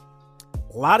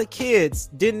a lot of kids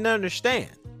didn't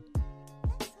understand.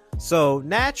 So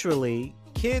naturally,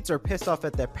 kids are pissed off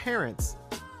at their parents,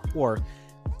 or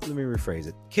let me rephrase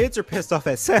it. Kids are pissed off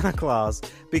at Santa Claus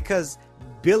because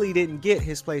Billy didn't get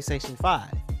his PlayStation 5.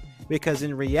 Because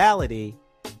in reality,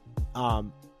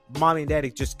 mommy and daddy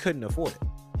just couldn't afford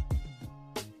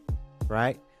it.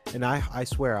 Right? And I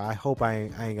swear, I hope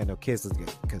I ain't got no kids,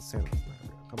 because Santa's not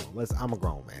real. Come on, I'm a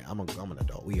grown man. I'm an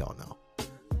adult. We all know.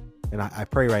 And I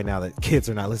pray right now that kids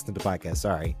are not listening to podcasts.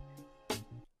 Sorry.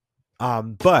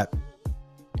 But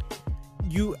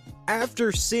you,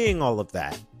 after seeing all of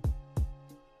that,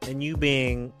 and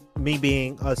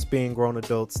us being grown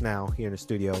adults now here in the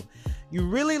studio, you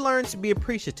really learn to be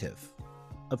appreciative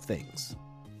of things,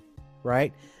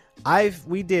 right?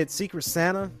 We did Secret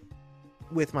Santa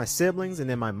with my siblings, and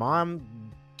then my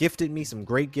mom gifted me some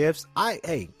great gifts.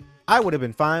 I would have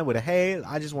been fine with hey,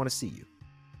 I just want to see you,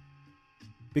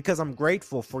 because I'm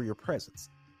grateful for your presence,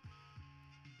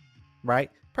 right?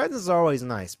 Presents are always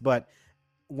nice, but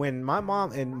when my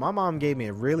mom gave me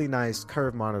a really nice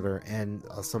curve monitor and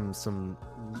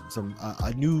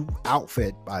a new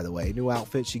outfit, by the way,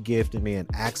 she gifted me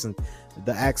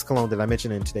the Axe cologne that I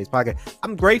mentioned in today's podcast.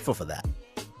 I'm grateful for that.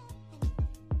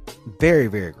 Very,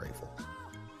 very grateful.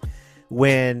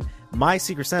 When my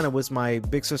Secret Santa was my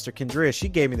big sister Kendria, she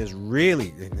gave me this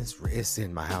it's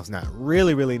in my house now,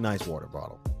 really, really nice water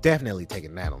bottle. Definitely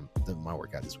taking that on my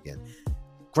workout this weekend.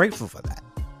 Grateful for that.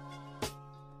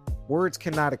 Words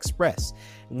cannot express.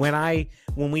 When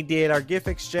we did our gift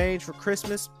exchange for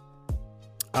Christmas,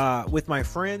 with my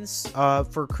friends,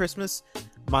 for Christmas,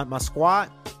 my squad,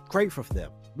 grateful for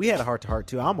them. We had a heart-to-heart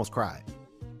too. I almost cried.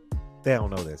 They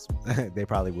don't know this. They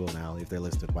probably will now if they're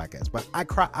listening to the podcast. But I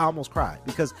almost cried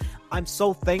because I'm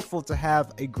so thankful to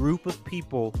have a group of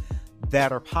people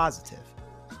that are positive.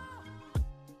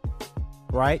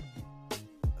 Right?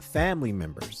 Family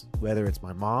members, whether it's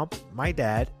my mom, my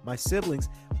dad, my siblings,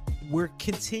 we're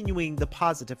continuing the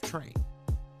positive train.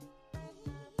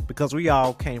 Because we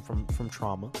all came from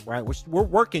trauma, right? We're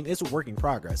working, it's a work in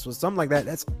progress. So something like that,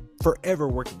 that's forever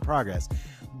work in progress.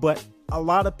 But a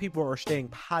lot of people are staying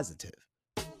positive.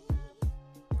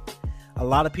 A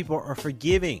lot of people are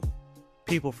forgiving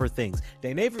people for things.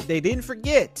 They didn't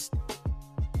forget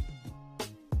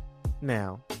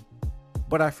now,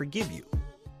 but I forgive you.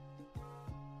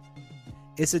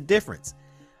 It's a difference.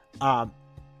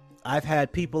 I've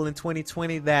had people in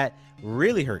 2020 that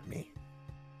really hurt me.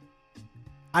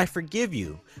 I forgive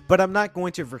you, but I'm not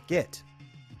going to forget.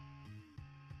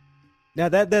 Now,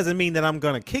 that doesn't mean that I'm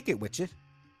going to kick it with you.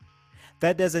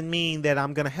 That doesn't mean that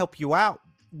I'm going to help you out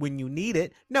when you need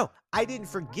it. No, I didn't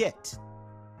forget.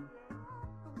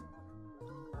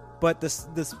 But the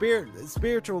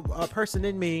spiritual person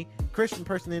in me, Christian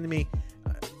person in me,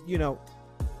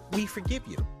 we forgive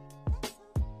you.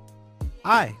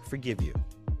 I forgive you.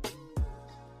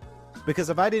 Because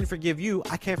if I didn't forgive you,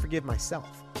 I can't forgive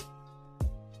myself.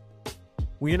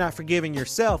 When you're not forgiving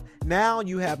yourself, now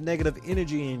you have negative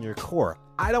energy in your core.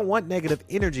 I don't want negative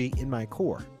energy in my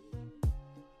core.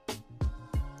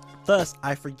 Thus,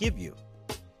 I forgive you.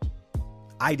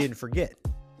 I didn't forget.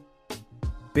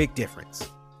 Big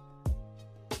difference.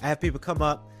 I have people come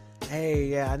up, hey,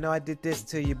 yeah, I know I did this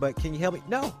to you, but can you help me?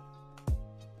 No.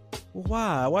 Well,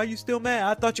 why? Why are you still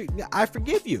mad? I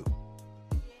forgive you.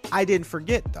 I didn't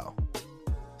forget, though.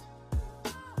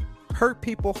 Hurt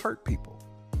people hurt people.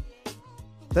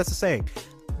 That's the saying.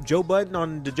 Joe Budden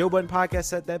on the Joe Budden podcast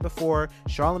said that before.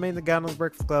 Charlamagne the Guy on the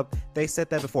Breakfast Club, they said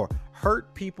that before.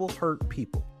 Hurt people hurt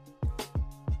people.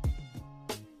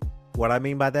 What I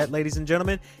mean by that, ladies and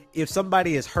gentlemen, if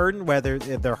somebody is hurting, whether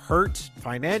they're hurt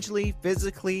financially,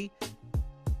 physically,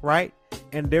 right?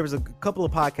 And there was a couple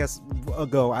of podcasts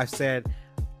ago, I said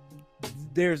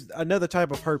there's another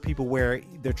type of hurt people where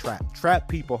they're trapped. Trapped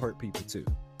people hurt people too.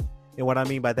 And what I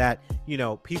mean by that,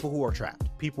 people who are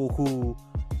trapped, people who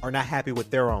are not happy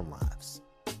with their own lives,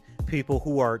 people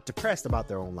who are depressed about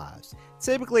their own lives.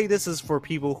 Typically, this is for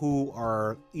people who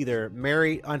are either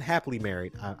married, unhappily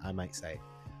married, I might say,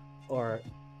 or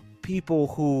people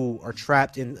who are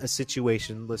trapped in a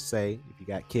situation. Let's say if you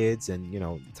got kids and,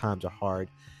 times are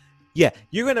hard. Yeah,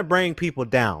 you're going to bring people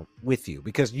down with you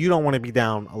because you don't want to be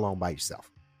down alone by yourself.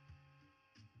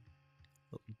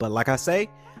 But like I say,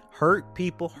 hurt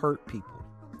people hurt people.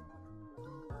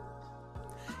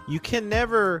 You can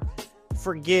never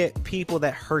forget people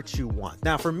that hurt you once.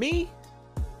 Now, for me,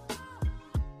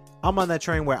 I'm on that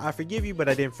train where I forgive you, but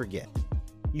I didn't forget.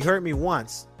 You hurt me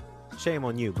once, shame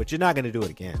on you, but you're not going to do it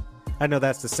again. I know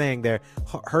that's the saying there.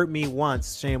 Hurt me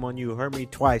once, shame on you. Hurt me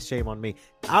twice, shame on me.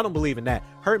 I don't believe in that.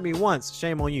 Hurt me once,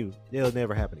 shame on you. It'll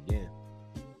never happen again.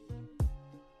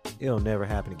 It'll never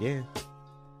happen again.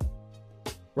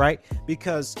 Right?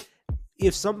 Because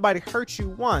if somebody hurts you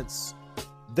once,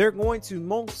 they're going to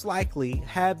most likely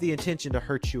have the intention to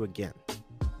hurt you again.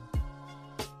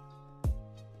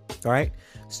 All right.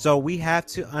 So we have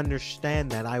to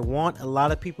understand that. I want a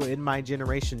lot of people in my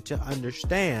generation to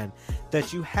understand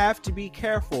that you have to be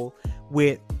careful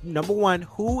with, number one,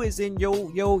 who is in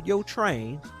your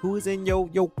train, who is in your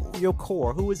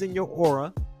core, who is in your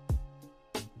aura.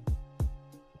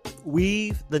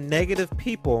 Weave the negative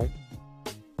people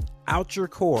out your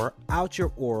core, out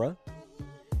your aura,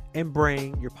 and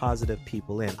bring your positive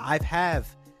people in. I've had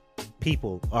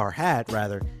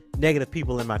negative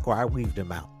people in my core. I weaved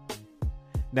them out.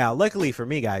 Now, luckily for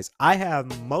me, guys, I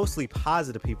have mostly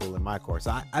positive people in my core,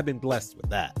 so I've been blessed with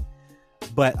that.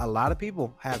 But a lot of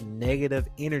people have negative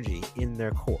energy in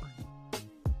their core.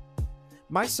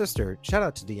 My sister, shout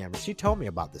out to Deamber, she told me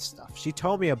about this stuff. She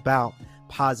told me about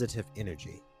positive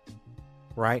energy,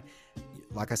 right?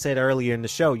 Like I said earlier in the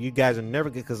show, you guys are never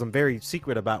good because I'm very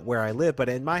secret about where I live. But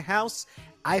in my house,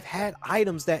 I've had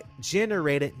items that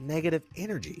generated negative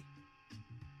energy.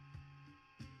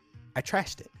 I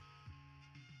trashed it.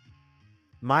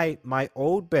 My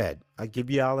old bed, I'll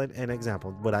give y'all an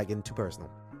example without getting too personal.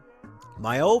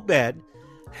 My old bed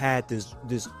had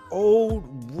this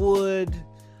old wood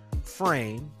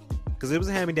frame because it was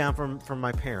a hand-me-down from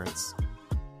my parents.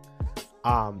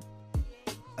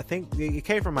 I think it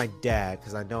came from my dad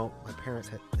because I know my parents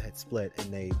had split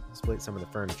and they split some of the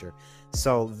furniture.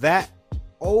 So that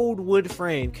old wood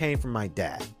frame came from my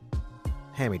dad,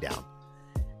 hand-me-down.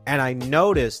 And I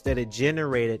noticed that it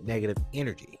generated negative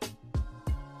energy.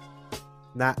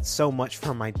 Not so much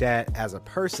from my dad as a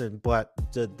person, but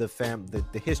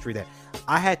the history that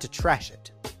I had to trash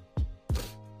it.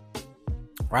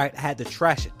 Right? I had to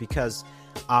trash it because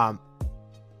I've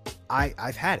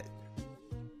had it.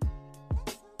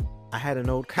 I had an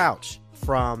old couch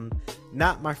from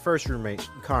Not my first roommate,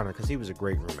 Connor, because he was a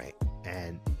great roommate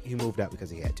and he moved out because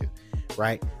he had to,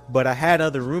 right? But I had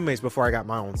other roommates before I got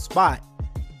my own spot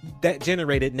that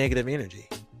generated negative energy.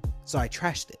 So I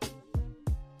trashed it,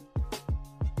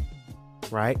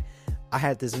 right? I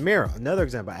had this mirror. Another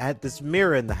example, I had this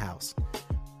mirror in the house.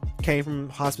 Came from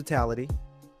hospitality.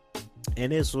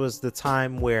 And this was the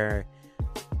time when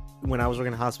I was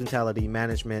working in hospitality,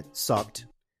 management sucked.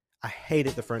 I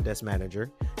hated the front desk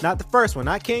manager. Not the first one,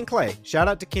 not Ken Clay. Shout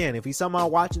out to Ken. If he's somehow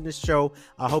watching this show,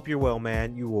 I hope you're well,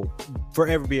 man. You will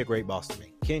forever be a great boss to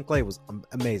me. Ken Clay was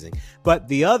amazing. But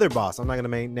the other boss, I'm not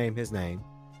going to name his name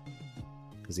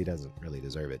because he doesn't really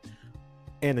deserve it.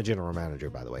 And the general manager,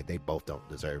 by the way, they both don't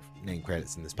deserve name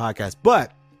credits in this podcast.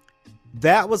 But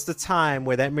that was the time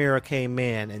where that mirror came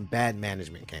in and bad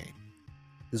management came.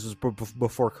 This was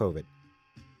before COVID.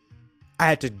 I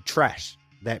had to trash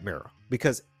that mirror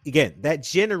because, again, that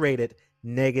generated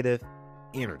negative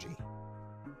energy.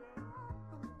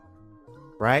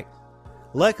 Right?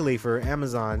 Luckily for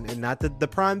Amazon, and not the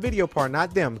Prime Video part,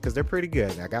 not them, because they're pretty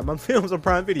good. I got my films on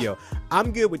Prime Video.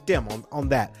 I'm good with them on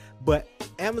that. But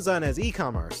Amazon as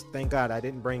e-commerce, thank God I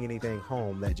didn't bring anything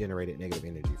home that generated negative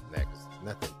energy from that, because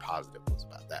nothing positive was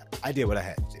about that. I did what I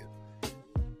had to do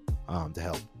to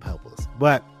help us.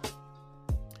 But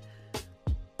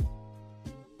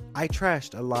I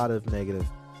trashed a lot of negative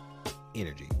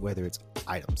energy, whether it's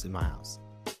items in my house.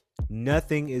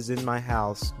 Nothing is in my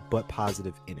house but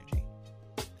positive energy.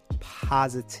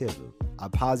 Positive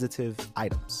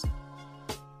items.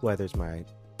 Whether it's my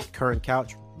current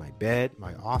couch, my bed,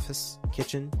 my office,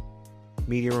 kitchen,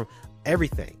 media room,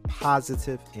 everything.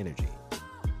 Positive energy.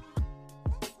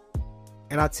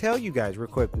 And I'll tell you guys real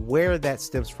quick where that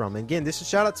stems from. And again, this is a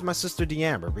shout out to my sister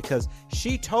D'Amber, because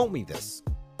she told me this.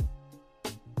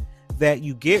 That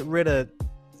you get rid of,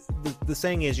 the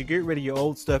saying is you get rid of your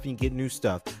old stuff and you get new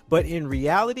stuff. But in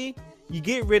reality, you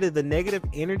get rid of the negative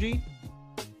energy.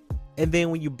 And then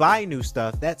when you buy new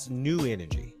stuff, that's new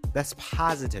energy. That's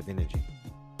positive energy.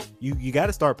 You got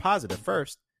to start positive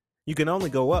first. You can only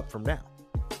go up from now.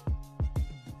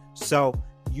 So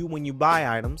when you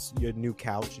buy items, your new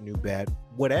couch, your new bed,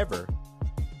 whatever,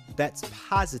 that's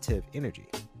positive energy.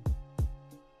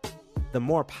 The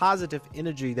more positive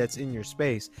energy that's in your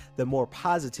space, the more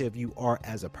positive you are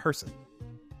as a person.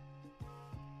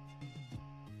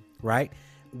 Right?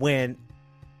 When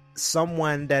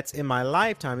someone that's in my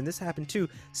lifetime, and this happened too,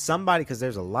 somebody, because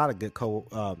there's a lot of good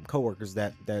co-workers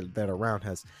that are around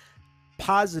us,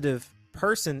 positive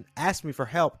person asked me for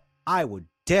help, I would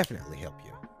definitely help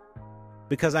you.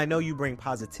 Because I know you bring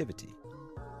positivity.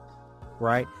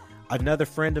 Right? Another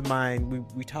friend of mine,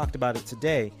 we talked about it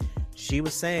today. She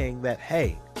was saying that,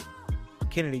 hey,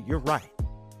 Kennedy, you're right.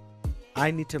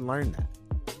 I need to learn that.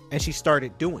 And she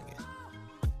started doing it.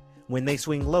 When they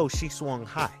swing low, she swung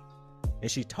high.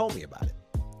 And she told me about it.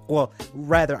 Well,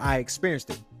 rather, I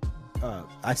experienced it.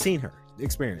 I seen her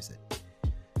experience it.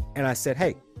 And I said,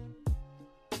 hey,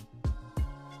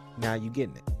 now you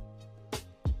getting it.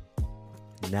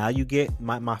 Now you get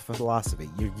my philosophy.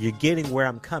 You're getting where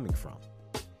I'm coming from.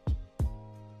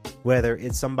 Whether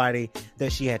it's somebody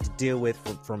that she had to deal with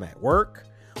from at work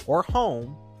or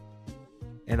home.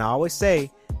 And I always say,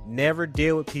 never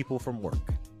deal with people from work.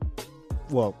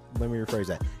 Well, let me rephrase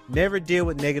that. Never deal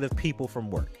with negative people from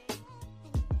work.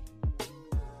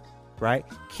 Right?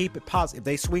 Keep it positive. If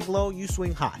they swing low, you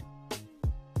swing high.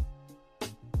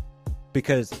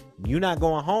 Because you're not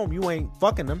going home. You ain't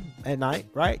fucking them at night,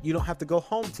 right? You don't have to go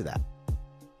home to that.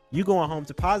 You going home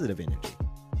to positive energy.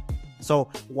 So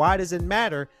why does it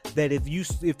matter that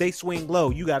if they swing low,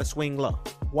 you got to swing low?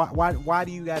 Why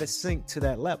do you got to sink to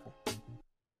that level?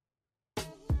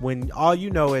 When all you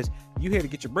know is you here to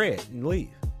get your bread and leave.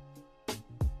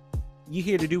 You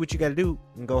here to do what you got to do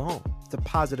and go home. It's a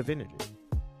positive energy.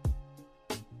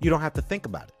 You don't have to think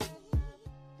about it.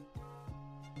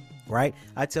 Right?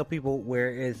 I tell people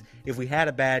whereas if we had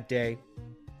a bad day,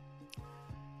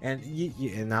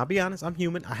 and I'll be honest, I'm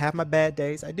human. I have my bad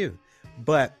days. I do.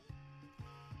 But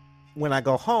when I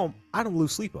go home, I don't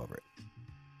lose sleep over it.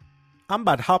 I'm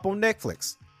about to hop on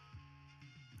Netflix.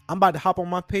 I'm about to hop on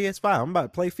my PS5. I'm about to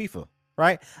play FIFA,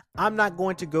 right? I'm not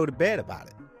going to go to bed about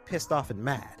it, pissed off and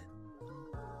mad.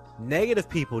 Negative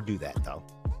people do that, though.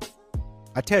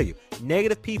 I tell you,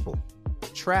 negative people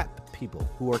trap people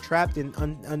who are trapped in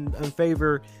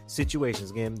unfavored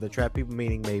situations. Again, the trap people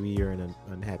meaning maybe you're in an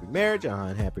unhappy marriage, an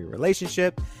unhappy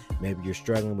relationship, maybe you're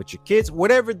struggling with your kids,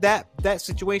 whatever that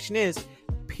situation is.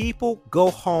 People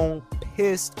go home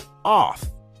pissed off.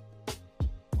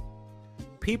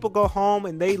 People go home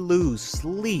and they lose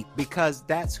sleep because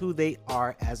that's who they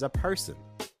are as a person.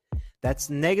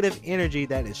 That's negative energy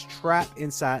that is trapped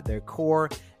inside their core,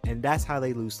 and that's how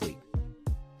they lose sleep.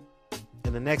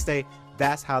 And the next day,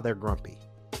 that's how they're grumpy.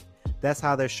 That's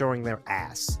how they're showing their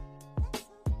ass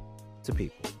to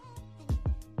people.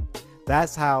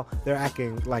 That's how they're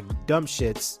acting like dumb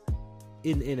shits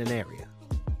in an area.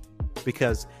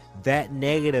 Because that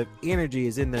negative energy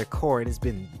is in their core and it's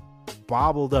been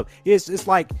bobbled up. It's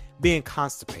like being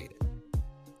constipated.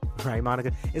 Right,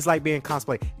 Monica? It's like being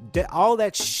constipated. All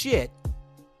that shit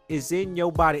is in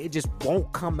your body. It just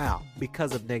won't come out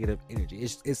because of negative energy.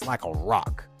 It's like a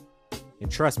rock.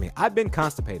 And trust me, I've been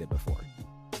constipated before.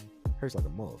 Hurts like a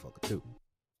motherfucker too.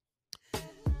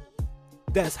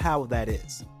 That's how that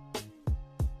is.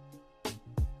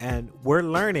 And we're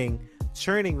learning,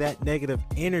 turning that negative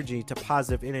energy to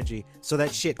positive energy so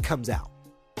that shit comes out.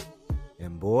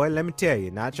 And boy, let me tell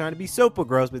you, not trying to be super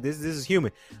gross, but this is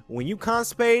human. When you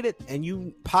constipated and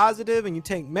you positive and you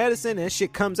take medicine and that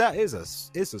shit comes out, it's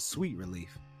a sweet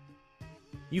relief.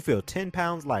 You feel 10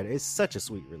 pounds lighter. It's such a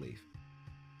sweet relief.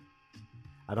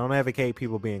 I don't advocate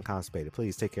people being constipated.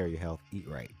 Please take care of your health. Eat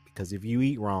right. Because if you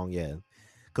eat wrong, yeah.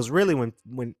 Because really when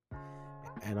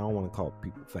and I don't want to call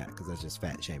people fat because that's just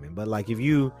fat shaming. But like if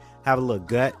you have a little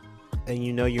gut and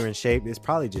you know you're in shape, it's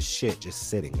probably just shit just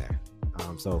sitting there.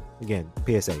 So again,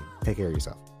 PSA, take care of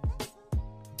yourself.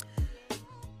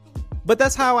 But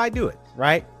that's how I do it,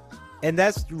 right? And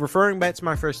that's referring back to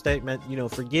my first statement,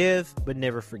 forgive, but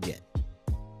never forget.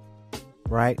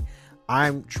 Right?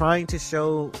 I'm trying to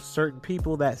show certain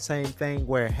people that same thing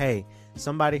where, hey,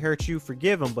 somebody hurt you,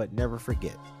 forgive them, but never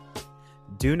forget.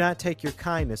 Do not take your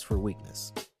kindness for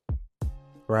weakness.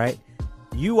 Right?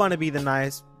 You want to be the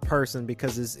nice person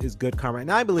because it's good karma.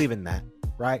 And I believe in that,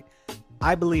 right?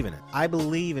 I believe in it. I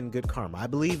believe in good karma. I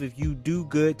believe if you do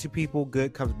good to people,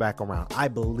 good comes back around. I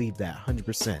believe that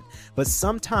 100%. But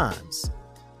sometimes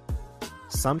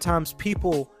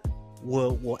people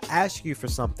will ask you for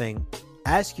something,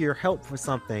 ask your help for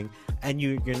something, and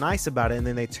you're nice about it, and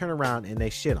then they turn around and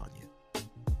they shit on you.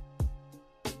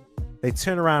 They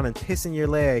turn around and piss in your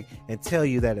leg and tell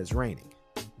you that it's raining.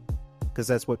 Because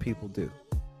that's what people do,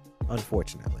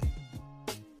 unfortunately.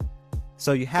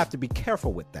 So you have to be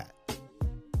careful with that.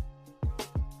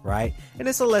 Right? And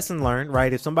it's a lesson learned,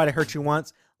 right? If somebody hurt you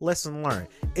once, lesson learned.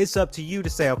 It's up to you to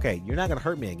say, okay, you're not going to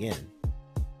hurt me again.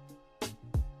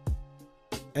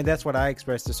 And that's what I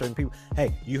express to certain people.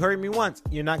 Hey, you hurt me once,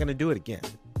 you're not going to do it again.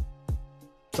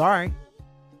 Sorry.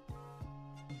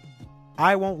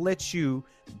 I won't let you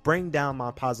bring down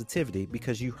my positivity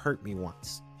because you hurt me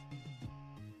once.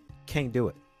 Can't do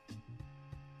it.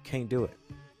 Can't do it.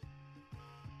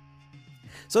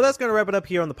 So that's going to wrap it up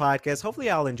here on the podcast. Hopefully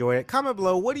y'all enjoy it. Comment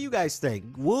below. What do you guys think?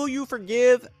 Will you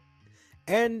forgive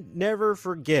and never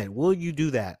forget? Will you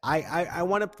do that? I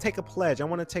want to take a pledge. I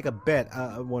want to take a bet.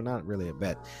 Well, not really a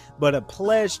bet, but a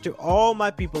pledge to all my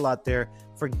people out there.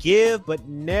 Forgive, but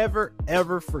never,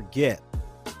 ever forget.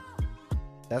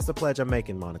 That's the pledge I'm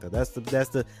making, Monica. That's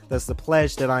the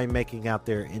pledge that I'm making out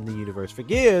there in the universe.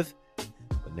 Forgive,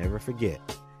 but never forget.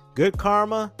 Good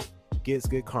karma gets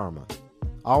good karma.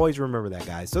 Always remember that,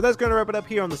 guys. So that's going to wrap it up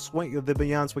here on the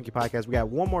Beyond Swanky podcast. We got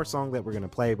one more song that we're going to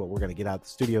play, but we're going to get out of the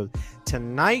studio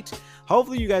tonight.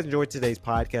 Hopefully you guys enjoyed today's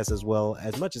podcast as well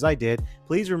as much as I did.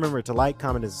 Please remember to like,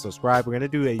 comment, and subscribe. We're going to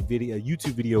do a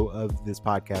YouTube video of this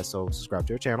podcast, so subscribe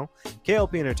to our channel.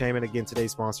 KLP Entertainment, again,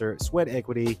 today's sponsor. Sweat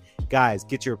Equity. Guys,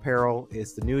 get your apparel.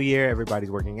 It's the new year.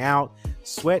 Everybody's working out.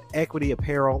 Sweat Equity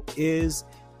apparel is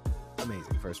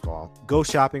amazing. First of all, go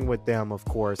shopping with them, of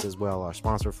course, as well, our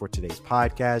sponsor for today's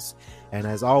podcast. And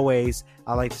as always,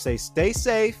 I like to say, stay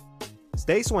safe,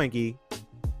 stay swanky,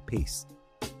 peace.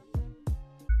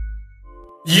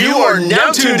 You are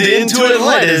now tuned in to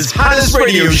Atlanta's hottest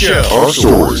radio show. Our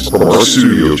stories from our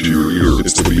studio to your ear.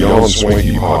 It's the Beyond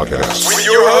Swanky podcast. With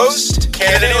your host,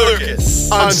 Kennedy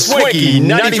Lucas. On Swanky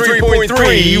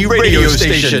 93.3 radio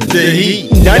station. The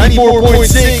Heat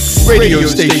 94.6 radio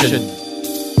station.